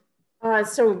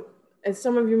 So as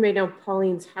some of you may know,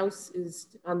 Pauline's house is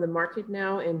on the market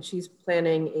now, and she's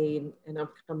planning an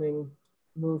upcoming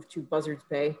move to Buzzards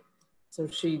Bay. So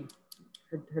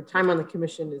her time on the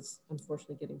commission is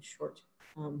unfortunately getting short.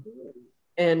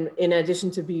 And in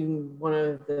addition to being one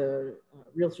of the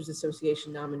Realtors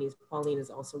Association nominees, Pauline is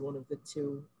also one of the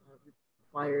 2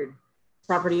 required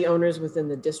property owners within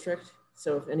the district.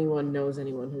 So if anyone knows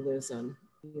anyone who lives on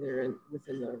either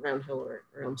within the Round Hill or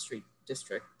Elm Street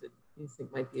district that you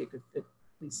think might be a good fit,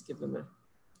 please give them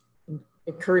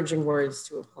encouraging words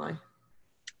to apply.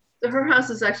 So her house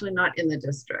is actually not in the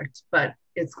district, but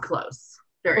it's close.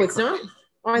 Very it's close. not?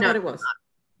 Oh, I thought it was.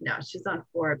 No, she's on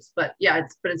Forbes, but yeah,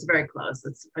 it's very close.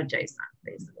 It's adjacent,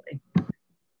 basically.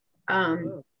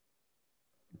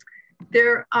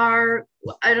 There are,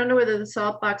 I don't know whether the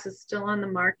salt box is still on the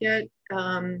market.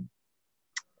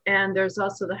 And there's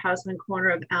also the house on the corner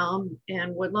of Elm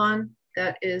and Woodlawn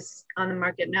that is on the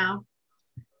market now.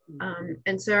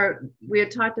 And so we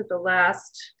had talked at the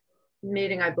last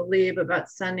meeting, I believe, about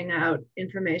sending out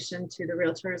information to the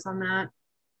realtors on that.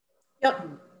 Yep.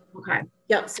 Okay.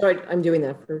 Yeah, so I'm doing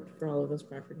that for all of those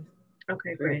properties.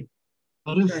 Okay, great.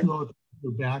 Let us know if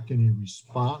you're back any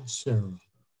response, Sarah.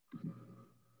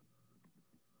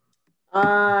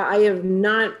 I have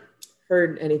not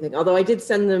heard anything, although I did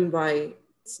send them by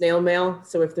snail mail.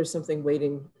 So if there's something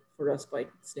waiting for us by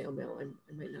snail mail, I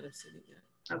might not have seen it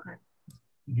yet. Okay.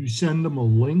 Did you send them a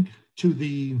link to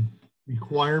the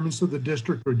requirements of the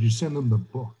district, or did you send them the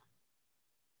book?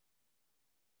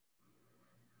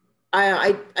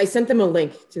 I sent them a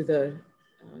link to the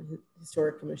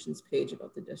Historic Commission's page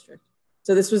about the district.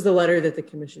 So this was the letter that the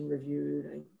commission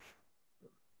reviewed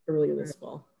earlier this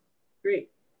fall. Great,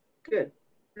 good.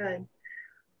 Good.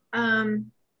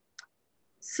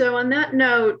 So on that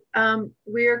note,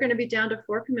 we are going to be down to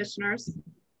 4 commissioners,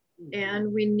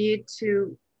 and we need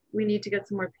to get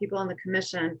some more people on the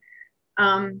commission.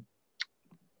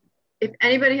 If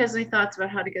anybody has any thoughts about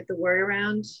how to get the word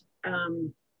around,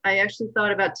 I actually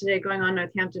thought about today going on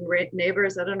Northampton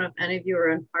Neighbors. I don't know if any of you are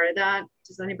a part of that.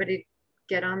 Does anybody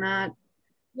get on that?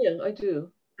 Yeah, I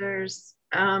do. There's,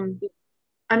 I'm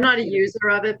not a user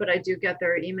of it, but I do get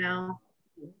their email.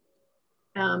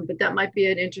 But that might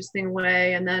be an interesting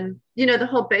way. And then, you know, the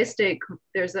whole Bay State,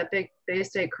 there's that big Bay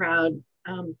State crowd.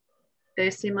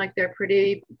 They seem like they're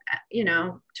pretty, you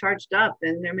know, charged up,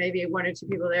 and there may be 1 or 2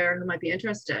 people there who might be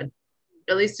interested,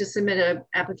 at least to submit an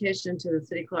application to the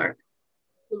city clerk.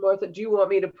 Martha, do you want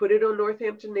me to put it on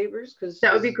Northampton Neighbors? Because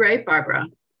that would be great, Barbara.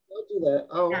 I'll do that.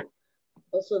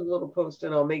 I'll send a little post,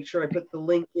 and I'll make sure I put the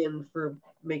link in for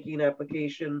making an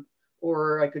application,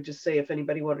 or I could just say if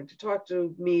anybody wanted to talk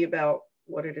to me about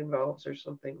what it involves or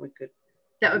something, we could.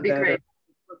 That would be great.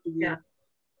 Yeah.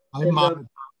 I monitor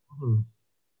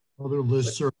other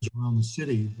listservs around the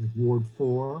city, like Ward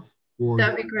 4.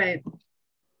 That'd be great.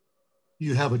 Do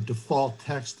you have a default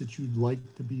text that you'd like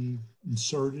to be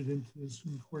inserted into this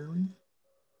inquiry?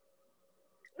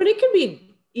 But it can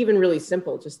be even really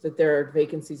simple, just that there are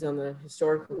vacancies on the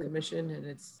Historical Commission, and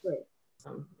it's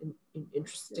an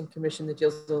interesting commission that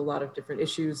deals with a lot of different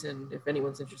issues. And if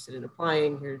anyone's interested in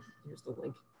applying, here's the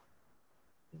link.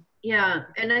 Yeah,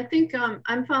 and I think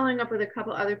I'm following up with a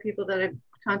couple other people that I've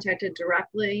contacted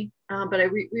directly, but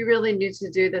we really need to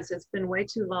do this. It's been way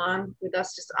too long with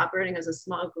us just operating as a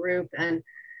small group. And,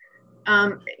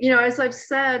 you know, as I've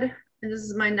said, and this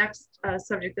is my next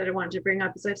subject that I wanted to bring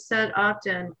up, as I've said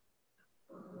often,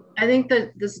 I think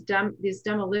that these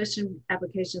demolition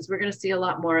applications, we're going to see a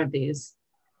lot more of these.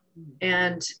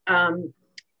 And,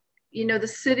 you know, the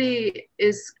city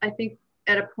is, I think,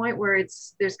 at a point where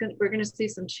we're going to see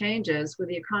some changes with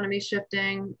the economy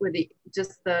shifting, with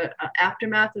just the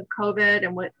aftermath of COVID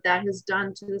and what that has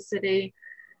done to the city.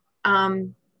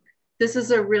 This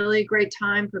is a really great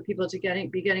time for people to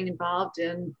be getting involved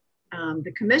in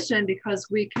the commission, because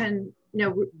we can, you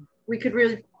know, we could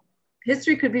really,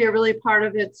 history could be a really big part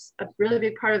of this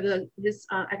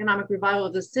economic revival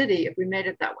of the city if we made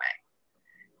it that way.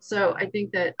 So I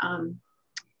think that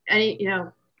you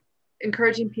know,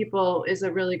 encouraging people is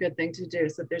a really good thing to do.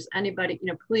 So if there's anybody,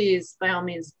 you know, please, by all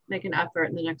means, make an effort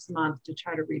in the next month to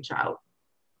try to reach out.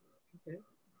 Okay.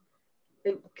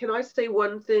 And can I say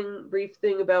one brief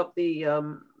thing about the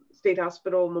State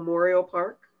Hospital Memorial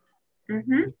Park?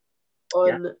 Mm-hmm.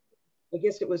 I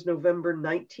guess it was November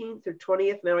 19th or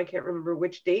 20th. Now I can't remember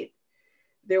which date.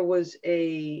 There was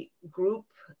a group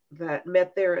that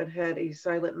met there and had a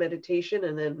silent meditation.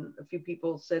 And then a few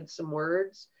people said some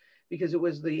words, because it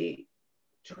was it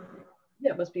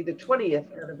must be the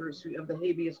 20th anniversary of the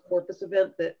habeas corpus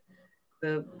event that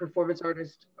the performance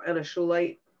artist Anna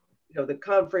Schulite, you know, the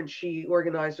conference she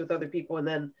organized with other people, and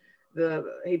then the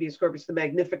habeas corpus, the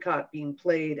Magnificat, being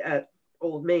played at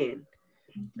Old Main.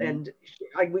 Mm-hmm.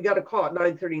 And we got a call at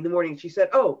 9:30 in the morning. She said,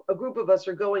 oh, a group of us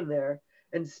are going there.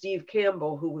 And Steve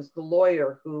Campbell, who was the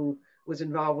lawyer who was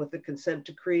involved with the consent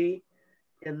decree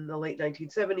in the late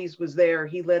 1970s, was there.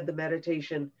 He led the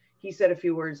meditation. He said a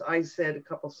few words. I said a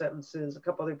couple sentences. A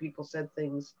couple other people said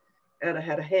things. And I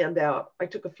had a handout. I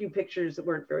took a few pictures that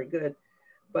weren't very good,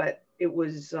 but it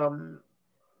was,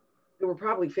 there were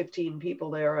probably 15 people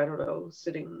there. I don't know,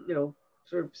 sitting, you know,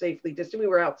 sort of safely distant. We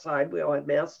were outside. We all had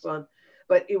masks on.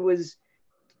 But it was,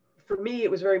 for me,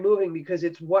 it was very moving, because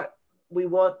it's what we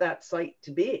want that site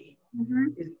to be. Mm-hmm.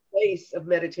 Is a place of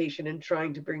meditation and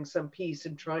trying to bring some peace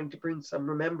and trying to bring some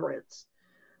remembrance.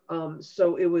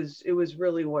 So it was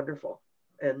really wonderful.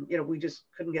 And, you know, we just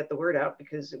couldn't get the word out,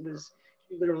 because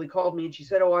she literally called me and she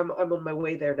said, oh, I'm on my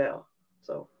way there now.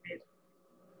 So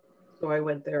I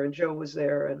went there, and Joe was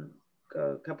there, and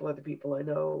a couple other people I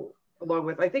know, along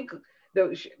with, I think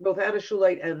both Anna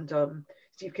Schulite and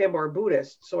Steve Campbell are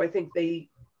Buddhist. So I think they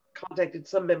contacted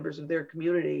some members of their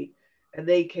community, and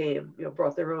they came, you know,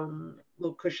 brought their own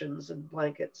little cushions and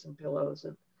blankets and pillows.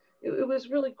 And it was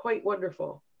really quite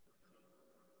wonderful.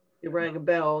 It rang a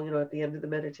bell, you know, at the end of the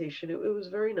meditation. It was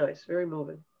very nice, very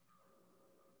moving.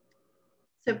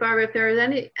 So Barbara, if there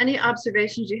is any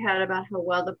observations you had about how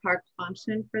well the park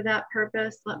functioned for that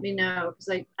purpose, let me know, because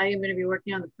I am going to be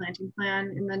working on the planting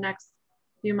plan in the next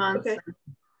few months. Okay.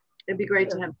 It'd be great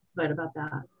to have input about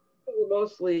that.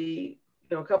 Mostly,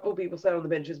 you know, a couple of people sat on the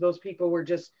benches. Most people were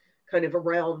just kind of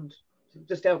around,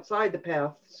 just outside the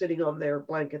path, sitting on their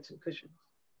blankets and cushions.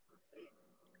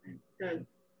 Good.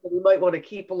 But we might want to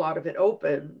keep a lot of it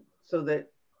open so that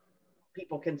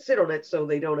people can sit on it, so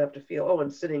they don't have to feel, oh, I'm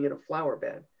sitting in a flower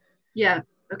bed. Yeah.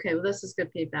 Okay. Well, this is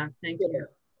good feedback. Thank you.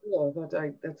 Yeah,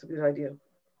 that's a good idea.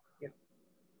 Yeah.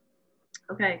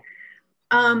 Okay.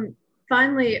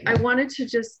 Finally, I wanted to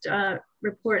just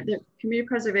report that Community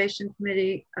Preservation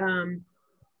Committee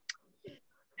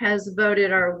has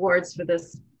voted our awards for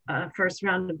this first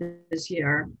round of this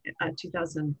year,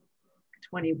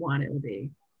 2021 it will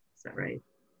be. Is that right?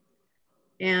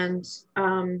 And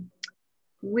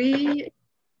we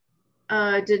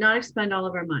did not expend all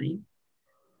of our money.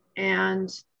 And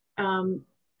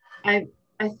I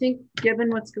think given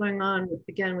what's going on,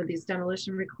 again, with these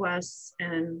demolition requests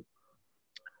and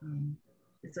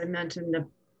as I mentioned,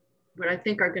 what I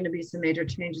think are going to be some major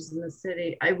changes in the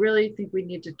city, I really think we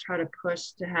need to try to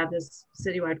push to have this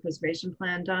citywide preservation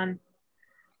plan done.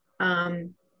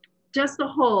 Just the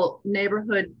whole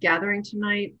neighborhood gathering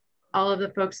tonight, all of the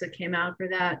folks that came out for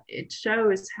that, it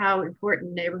shows how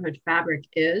important neighborhood fabric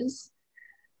is.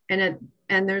 And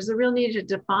there's a real need to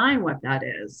define what that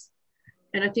is.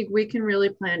 And I think we can really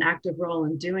play an active role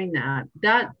in doing that.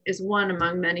 That is one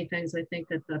among many things I think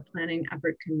that the planning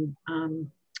effort can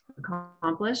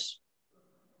accomplish.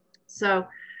 So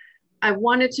I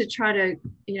wanted to try to,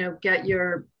 get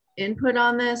your input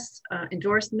on this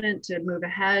endorsement to move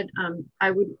ahead.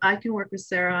 I can work with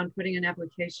Sarah on putting an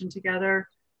application together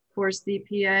for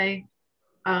CPA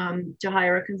to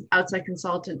hire an outside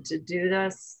consultant to do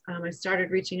this. I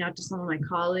started reaching out to some of my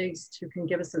colleagues who can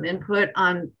give us some input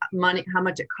on money, how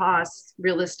much it costs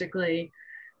realistically,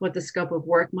 what the scope of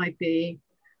work might be.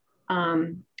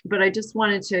 But I just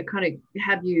wanted to kind of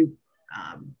have you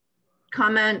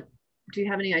comment. Do you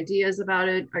have any ideas about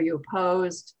it? Are you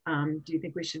opposed? Do you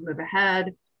think we should move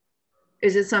ahead?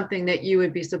 Is it something that you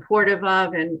would be supportive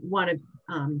of and want to,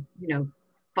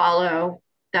 follow?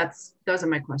 Those are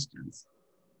my questions.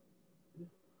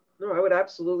 No, I would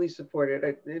absolutely support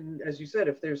it. And as you said,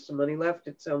 if there's some money left,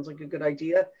 it sounds like a good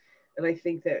idea. And I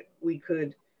think that we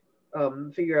could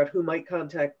figure out who might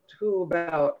contact who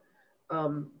about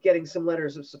getting some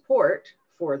letters of support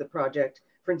for the project.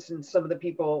 For instance, some of the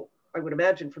people I would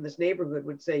imagine from this neighborhood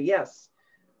would say, yes,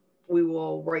 we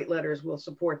will write letters, we'll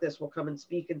support this, we'll come and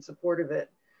speak in support of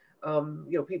it.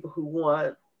 People who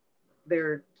want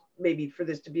maybe for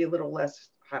this to be a little less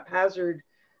haphazard,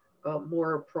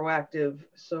 more proactive.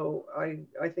 So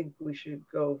I think we should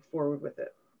go forward with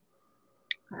it.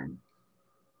 Okay.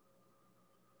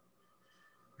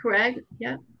 Craig,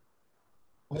 yeah.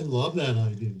 I love that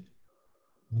idea.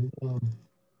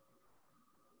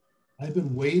 I've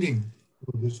been waiting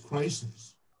for this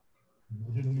crisis.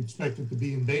 I didn't expect it to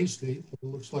be in Bay State, but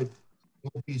it looks like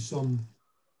there'll be some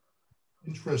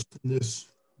interest in this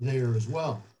there as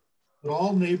well. But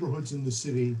all neighborhoods in the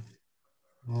city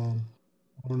are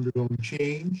undergoing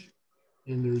change,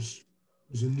 and there's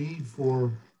a need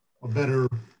for a better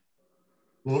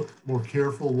look, more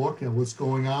careful look at what's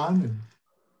going on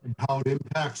and how it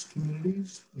impacts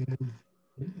communities.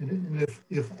 And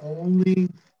if only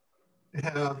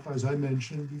have, as I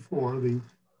mentioned before,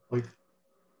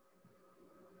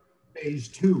 phase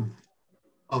 2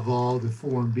 of all the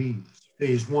Form Bs.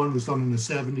 Phase 1 was done in the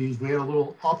 70s. We had a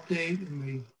little update and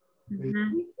we did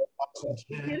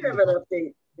have an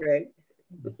update, Greg.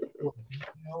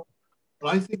 But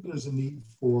I think there's a need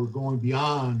for going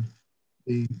beyond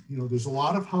there's a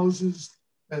lot of houses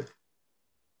that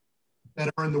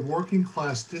are in the working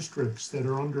class districts that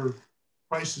are under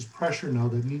crisis pressure now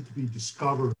that need to be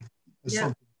discovered as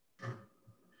something.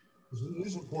 Because it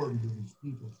is important to these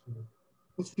people. So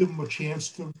let's give them a chance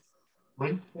to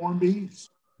write Form Bs.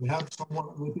 We have someone,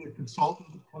 maybe a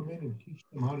consultant, to come in and teach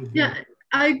them how to do it.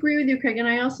 I agree with you, Craig. And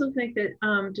I also think that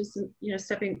just,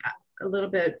 stepping a little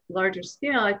bit larger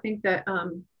scale, I think that,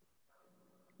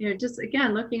 just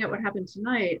again, looking at what happened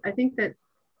tonight, I think that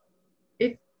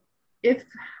if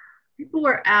people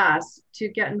were asked to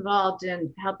get involved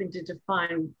in helping to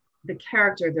define the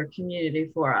character of their community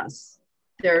for us,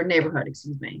 their neighborhood,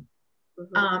 excuse me,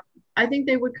 I think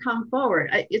they would come forward.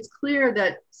 It's clear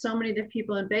that so many of the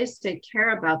people in Bay State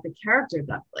care about the character of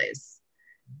that place.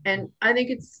 And I think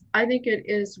it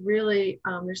is really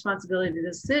the responsibility of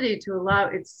the city to allow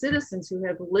its citizens who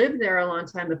have lived there a long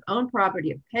time, have owned property,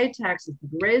 have paid taxes,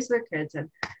 have raised their kids, have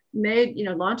made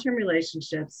long-term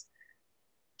relationships,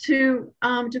 to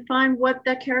define what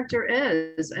that character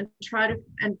is and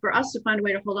for us to find a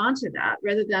way to hold on to that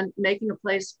rather than making a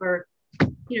place for,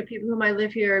 people who might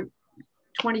live here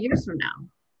 20 years from now.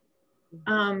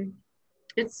 I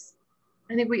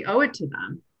think we owe it to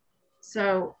them.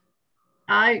 So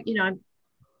that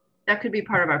could be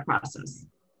part of our process.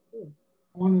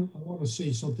 I want to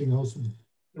say something else.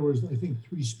 There was, I think,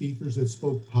 3 speakers that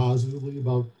spoke positively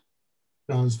about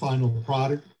John's final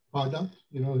product.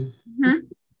 Mm-hmm.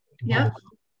 Yeah.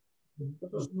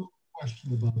 There's no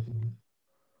question about that.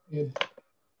 And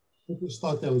I just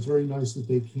thought that was very nice that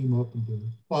they came up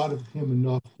and thought of him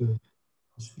enough to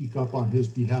speak up on his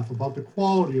behalf about the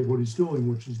quality of what he's doing,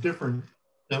 which is different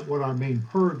than what our main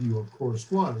purview, of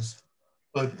course, was.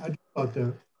 But I thought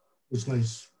that was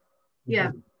nice.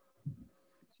 Yeah.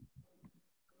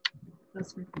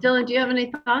 Dylan, do you have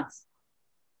any thoughts?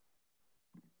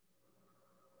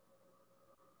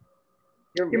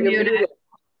 You're muted.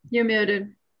 You're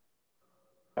muted.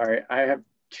 Sorry, I have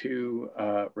 2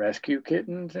 rescue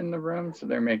kittens in the room, so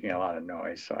they're making a lot of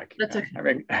noise. So I keep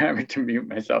having to mute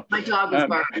myself. My dog was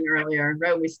barking earlier,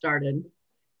 right when we started.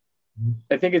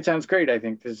 I think it sounds great. I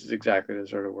think this is exactly the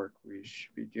sort of work we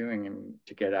should be doing, and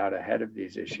to get out ahead of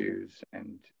these issues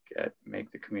and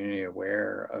make the community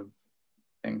aware of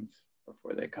things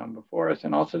before they come before us,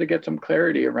 and also to get some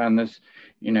clarity around this.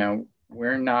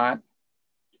 We're not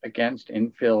against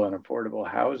infill and affordable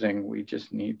housing. We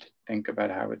just need to think about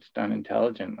how it's done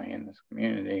intelligently in this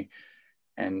community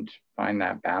and find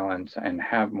that balance and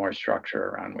have more structure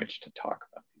around which to talk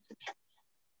about these issues.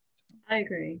 I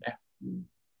agree. Yeah.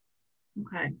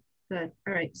 Okay, good.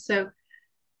 All right. So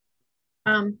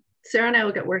Sarah and I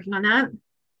will get working on that,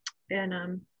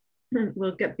 and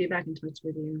we'll be back in touch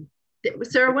with you.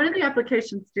 Sarah, when are the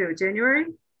applications due? January?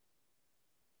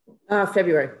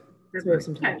 February.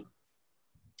 Okay.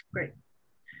 Great.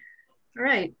 All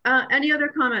right. Any other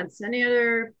comments? Any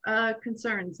other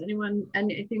concerns? Anyone?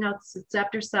 Anything else? It's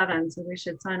after 7, so we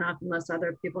should sign off unless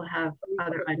other people have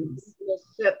other items. We'll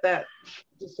set that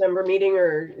December meeting,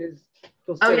 or is?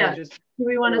 Oh yeah. Do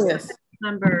we want to set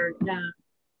December? Yeah.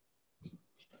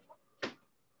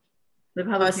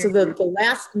 So the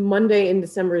last Monday in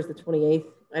December is the 28th.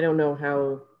 I don't know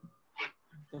how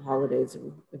the holidays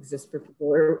exist for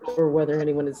people, or whether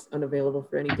anyone is unavailable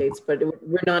for any dates, but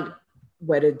we're not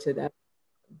wedded to that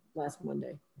last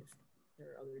Monday. If there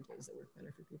are other days that work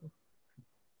better for people.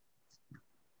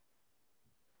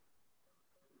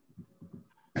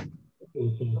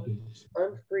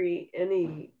 I'm free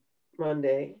any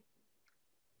Monday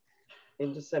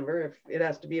in December, if it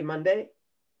has to be a Monday.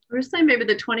 We're saying maybe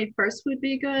the 21st would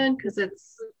be good because it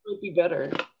would be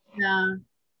better. Yeah.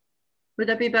 Would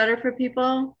that be better for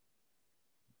people?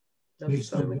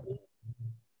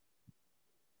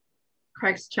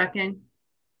 Craig's checking.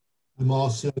 I'm all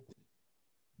set.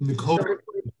 Nicole.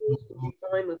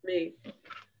 Fine with me.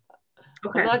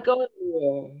 Okay. I'm not going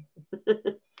to.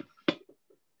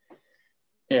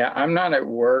 Yeah, I'm not at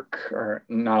work or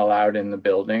not allowed in the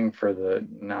building for the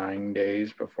 9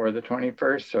 days before the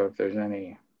 21st. So if there's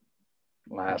any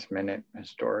last minute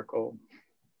historical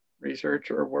research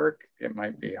or work, it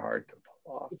might be hard to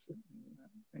pull off.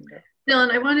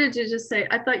 Dylan, I wanted to just say,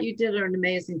 I thought you did an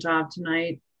amazing job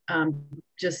tonight.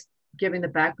 Just giving the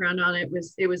background on it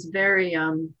was very,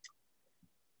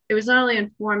 it was not only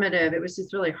informative, it was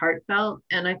just really heartfelt.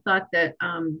 And I thought that,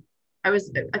 I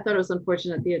thought it was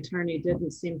unfortunate the attorney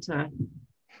didn't seem to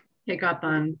pick up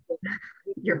on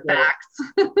your facts.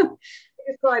 He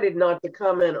decided not to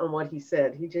comment on what he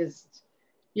said. He just,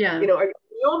 he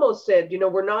almost said,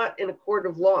 we're not in a court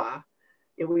of law.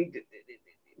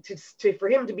 For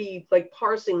him to be like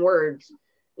parsing words,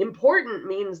 important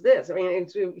means this. I mean,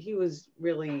 he was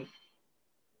really,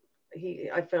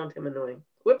 I found him annoying.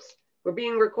 Whoops, we're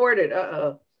being recorded.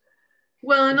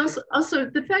 Well, and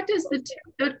also the fact is that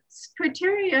the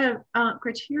criteria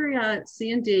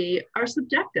C and D are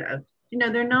subjective.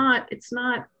 They're not. It's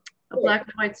not a black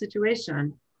and white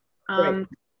situation. Right.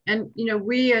 And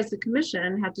we as the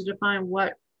commission have to define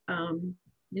what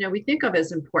we think of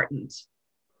as important,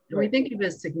 and we think of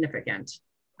as significant,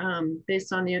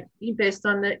 based on the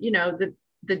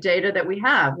the data that we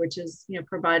have, which is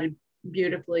provided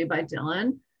beautifully by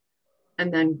Dylan,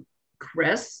 and then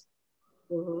Chris.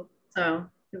 Mm-hmm. So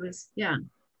it was, yeah.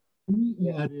 Hold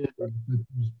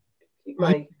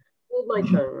my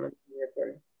tongue.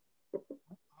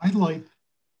 I like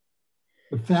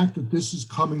the fact that this is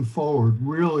coming forward.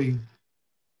 Really,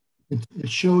 it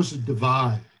shows a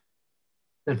divide.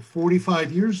 That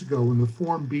 45 years ago, when the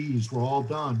Form Bs were all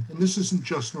done, and this isn't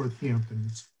just Northampton,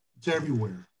 it's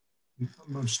everywhere.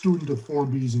 I'm a student of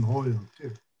Form Bs in Holyoke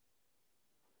too.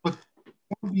 But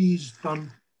movies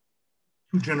done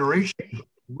 2 generations ago,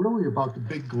 really about the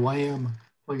big glam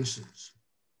places.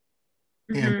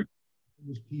 And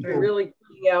You're really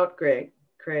key out, Craig.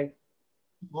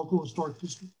 Local historic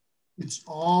district. It's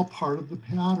all part of the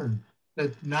pattern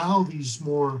that now these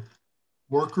more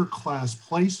worker class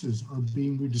places are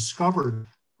being rediscovered,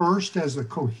 first as a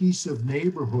cohesive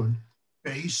neighborhood,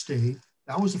 Bay State.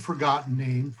 That was a forgotten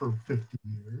name for 50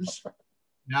 years.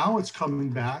 Now it's coming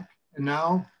back. And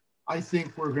now I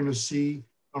think we're going to see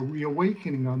a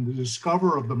reawakening on the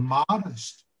discover of the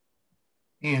modest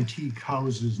antique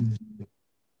houses.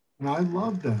 And I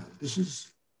love that. This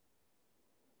is.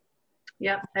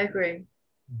 Yeah, I agree.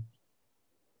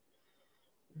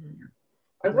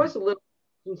 I was a little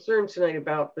concerned tonight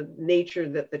about the nature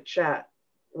that the chat,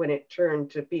 when it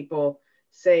turned to people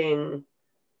saying,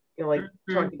 you know, like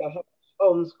talking about how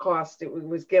homes cost, it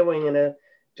was going in a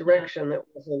direction that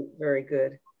wasn't very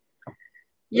good.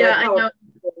 Yeah, I know.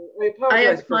 I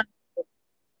apologize for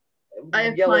I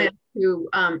have clients who,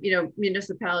 you know,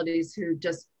 municipalities who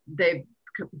just, they've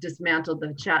dismantled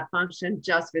the chat function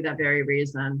just for that very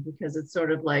reason, because it's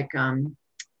sort of like,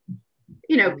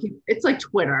 you know, it's like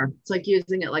Twitter. It's like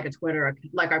using it like a Twitter,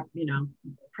 like our, you know,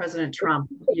 President Trump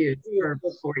used for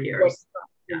 4 years.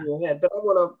 In your head. But I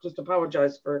want to just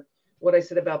apologize for what I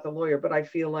said about the lawyer, but I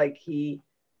feel like he,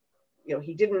 you know,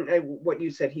 he didn't, what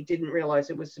you said, he didn't realize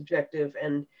it was subjective,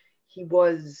 and he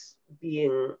was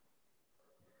being,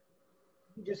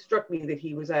 he just struck me that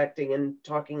he was acting and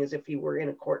talking as if he were in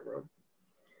a courtroom,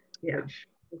 which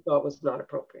I thought was not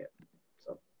appropriate.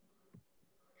 So.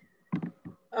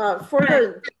 For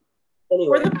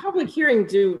the public hearing,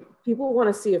 do people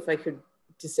want to see if I could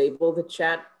disable the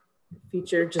chat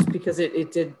feature, just because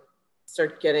it did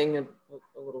start getting a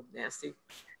little nasty?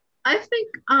 I think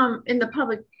in the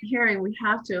public hearing, we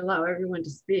have to allow everyone to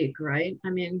speak, right? I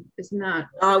mean, isn't that?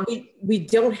 We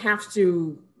don't have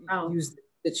to use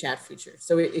the chat feature.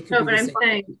 So it could be no, but I'm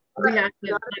saying we have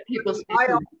to let people speak.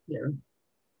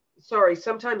 Sorry,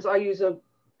 sometimes I use a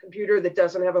computer that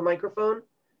doesn't have a microphone,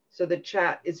 so the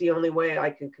chat is the only way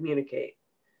I can communicate.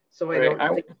 So I don't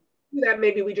think that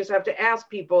maybe we just have to ask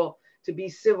people to be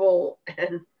civil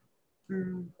and.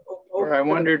 Or I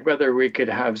wondered whether we could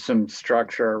have some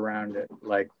structure around it,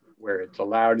 like where it's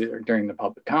allowed during the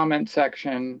public comment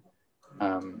section,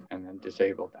 and then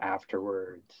disabled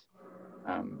afterwards.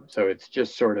 So it's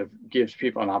just sort of gives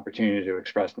people an opportunity to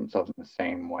express themselves in the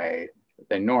same way that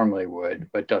they normally would,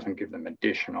 but doesn't give them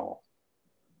additional,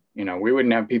 you know, we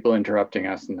wouldn't have people interrupting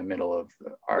us in the middle of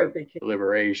our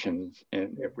deliberations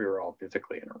if we were all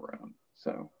physically in a room.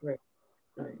 So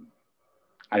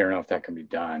I don't know if that can be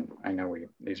done. I know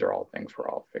these are all things we're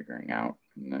all figuring out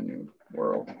in the new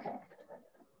world.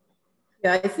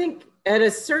 Yeah, I think at a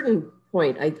certain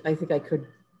point, I think I could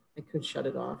shut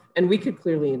it off, and we could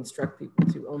clearly instruct people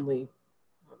to only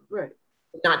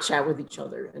not chat with each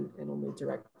other and only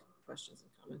direct questions and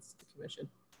comments to the commission.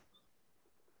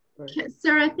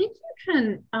 Sarah, I think you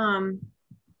can.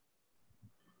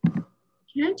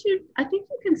 Can't you? I think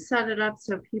you can set it up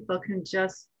so people can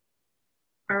just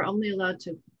are only allowed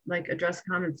to like address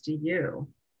comments to you.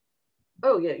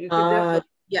 Oh yeah, you can definitely.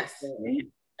 Yes,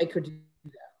 I could do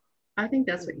that. I think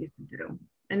that's what you can do,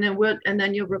 and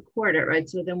then you'll record it, right?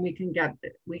 So then we can get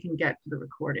the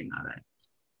recording of it.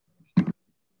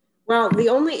 Well, the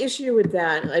only issue with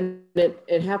that, and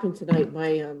it happened tonight.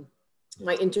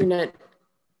 My internet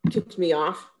kicked me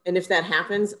off, and if that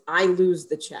happens, I lose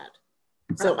the chat,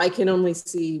 so I can only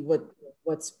see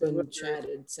what's been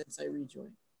chatted since I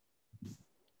rejoined.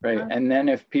 Right, and then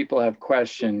if people have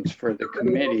questions for the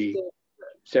committee,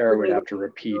 Sarah would have to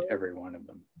repeat every one of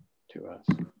them to us.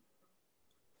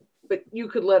 But you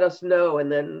could let us know,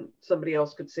 and then somebody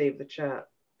else could save the chat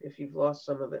if you've lost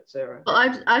some of it, Sarah. Well,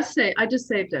 I just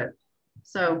saved it,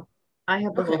 so I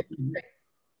have the whole thing.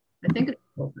 I think it's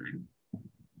the whole thing.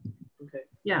 Okay.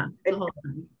 Yeah, the whole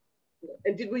thing.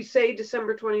 And did we say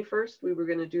December 21st we were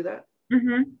going to do that?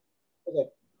 Mm-hmm. Okay.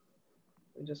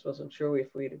 I just wasn't sure if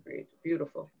we'd agreed.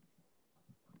 Beautiful.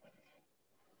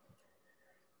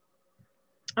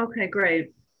 Okay,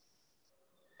 great.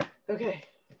 Okay.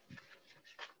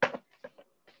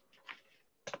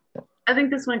 I think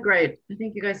this went great. I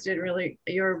think you guys did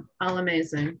you're all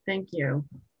amazing. Thank you.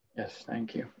 Yes,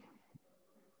 thank you.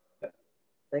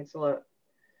 Thanks a lot.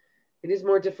 It is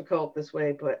more difficult this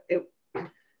way, but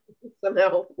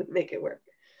somehow we make it work.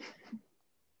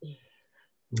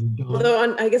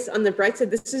 Although I guess on the bright side,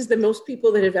 this is the most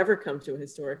people that have ever come to a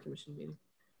historic commission meeting.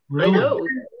 Really? I know.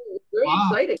 It's very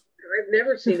exciting. I've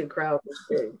never seen a crowd this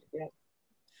big. Yeah.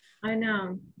 I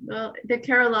know. Well, they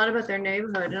care a lot about their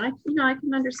neighborhood, and I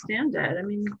can understand it. I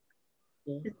mean,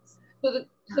 So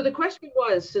the question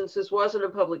was, since this wasn't a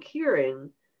public hearing,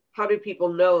 how did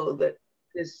people know that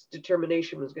this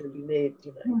determination was going to be made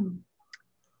tonight?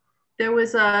 There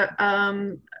was a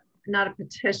not a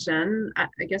petition. I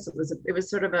guess it was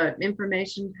sort of an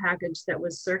information package that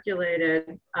was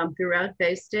circulated throughout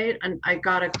Bay State, and I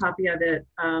got a copy of it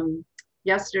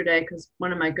yesterday because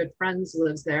one of my good friends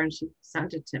lives there, and she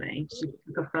sent it to me. She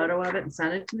took a photo of it and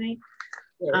sent it to me.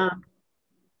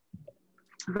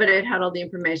 But it had all the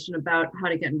information about how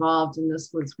to get involved, and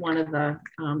this was one of the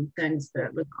things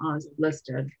that was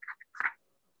listed.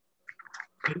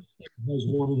 It was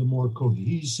one of the more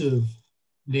cohesive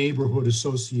neighborhood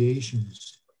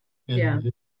associations, and yeah,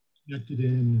 connected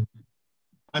in.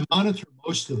 I monitor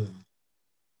most of them,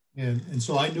 and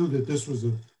so I knew that this was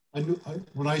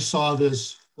when I saw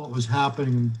this, what was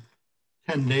happening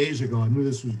 10 days ago, I knew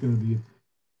this was going to be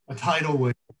a tidal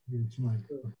wave. It's like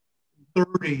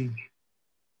 30.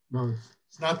 No,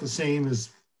 it's not the same as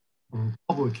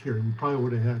public hearing. We probably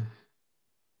would have had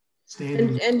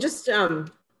standing. And just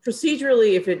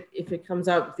procedurally, if it comes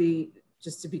up,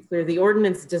 just to be clear, the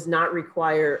ordinance does not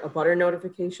require a butter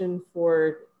notification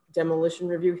for demolition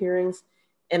review hearings.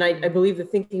 And I believe the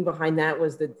thinking behind that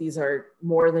was that these are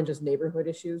more than just neighborhood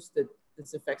issues, that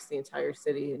this affects the entire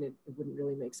city, and it wouldn't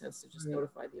really make sense to just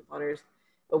notify the abutters.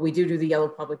 But we do the yellow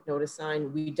public notice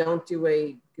sign. We don't do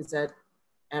a Gazette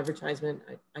advertisement.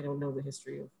 I don't know the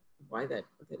history of why that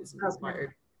isn't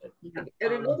required. But,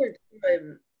 at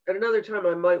another time,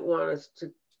 I might want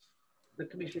the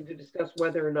commission to discuss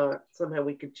whether or not somehow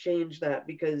we could change that,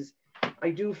 because I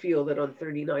do feel that on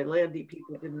 39 Landy,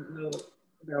 people didn't know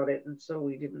about it, and so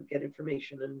we didn't get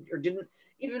information, or didn't,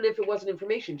 even if it wasn't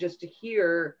information, just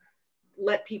to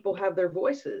let people have their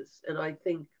voices, and I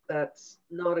think that's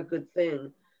not a good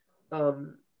thing.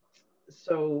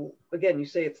 So again, you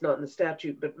say it's not in the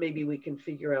statute, but maybe we can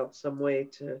figure out some way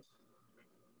to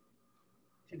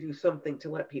do something to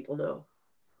let people know.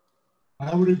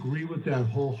 I would agree with that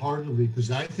wholeheartedly, because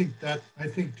I think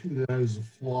too that is a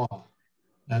flaw.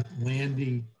 That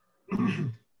Landy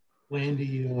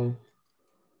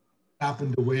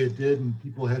happened the way it did, and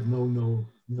people had no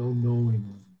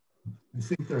knowing. I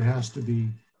think there has to be,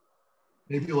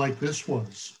 maybe like this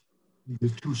was, the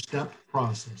two-step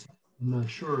process. I'm not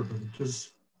sure, but it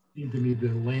just seemed to me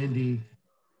that Landy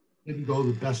didn't go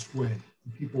the best way.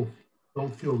 People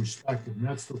don't feel respected, and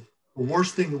that's the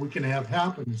worst thing that we can have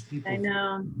happen is people. I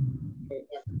know.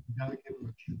 Gotta give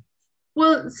them a chance.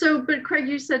 Well, but Craig,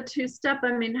 you said two-step.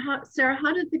 I mean, Sarah,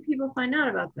 how did the people find out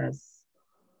about this?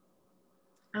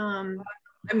 I'm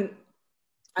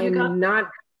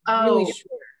not really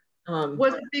sure.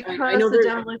 Was it because the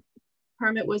demolition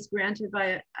permit was granted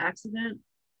by accident?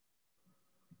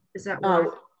 Is that why?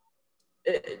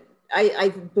 I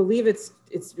believe it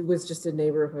was just a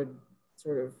neighborhood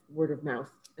sort of word of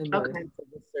mouth, and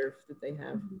the surf that they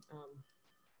have.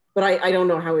 But I don't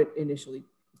know how it initially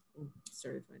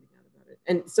started finding out about it.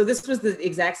 And so this was the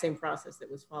exact same process that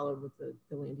was followed with the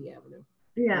Landy Avenue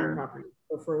property.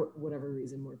 But for whatever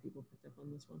reason, more people picked up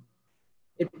on this one.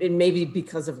 It may be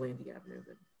because of Landy Avenue.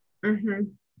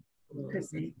 But could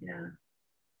be, yeah.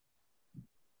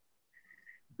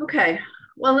 Okay,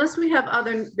 well, unless we have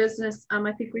other business,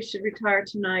 I think we should retire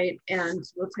tonight, and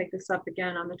we'll take this up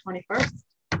again on the 21st.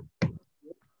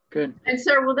 Good. And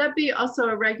Sarah, will that be also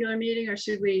a regular meeting, or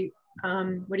should we,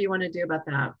 what do you want to do about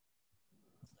that?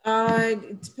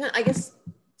 It depends, I guess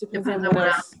depends on what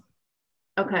else.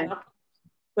 Okay.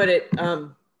 But it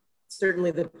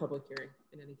certainly the public hearing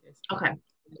in any case. Okay.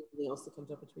 Anything else that comes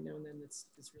up between now and then that's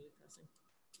really pressing.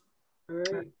 All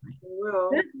right. Well.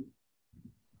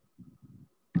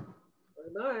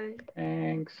 Bye-bye.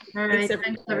 Thanks. All right.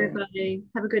 Thanks everybody.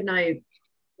 Have a good night.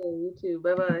 Yeah, you too.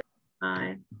 Bye-bye. Bye.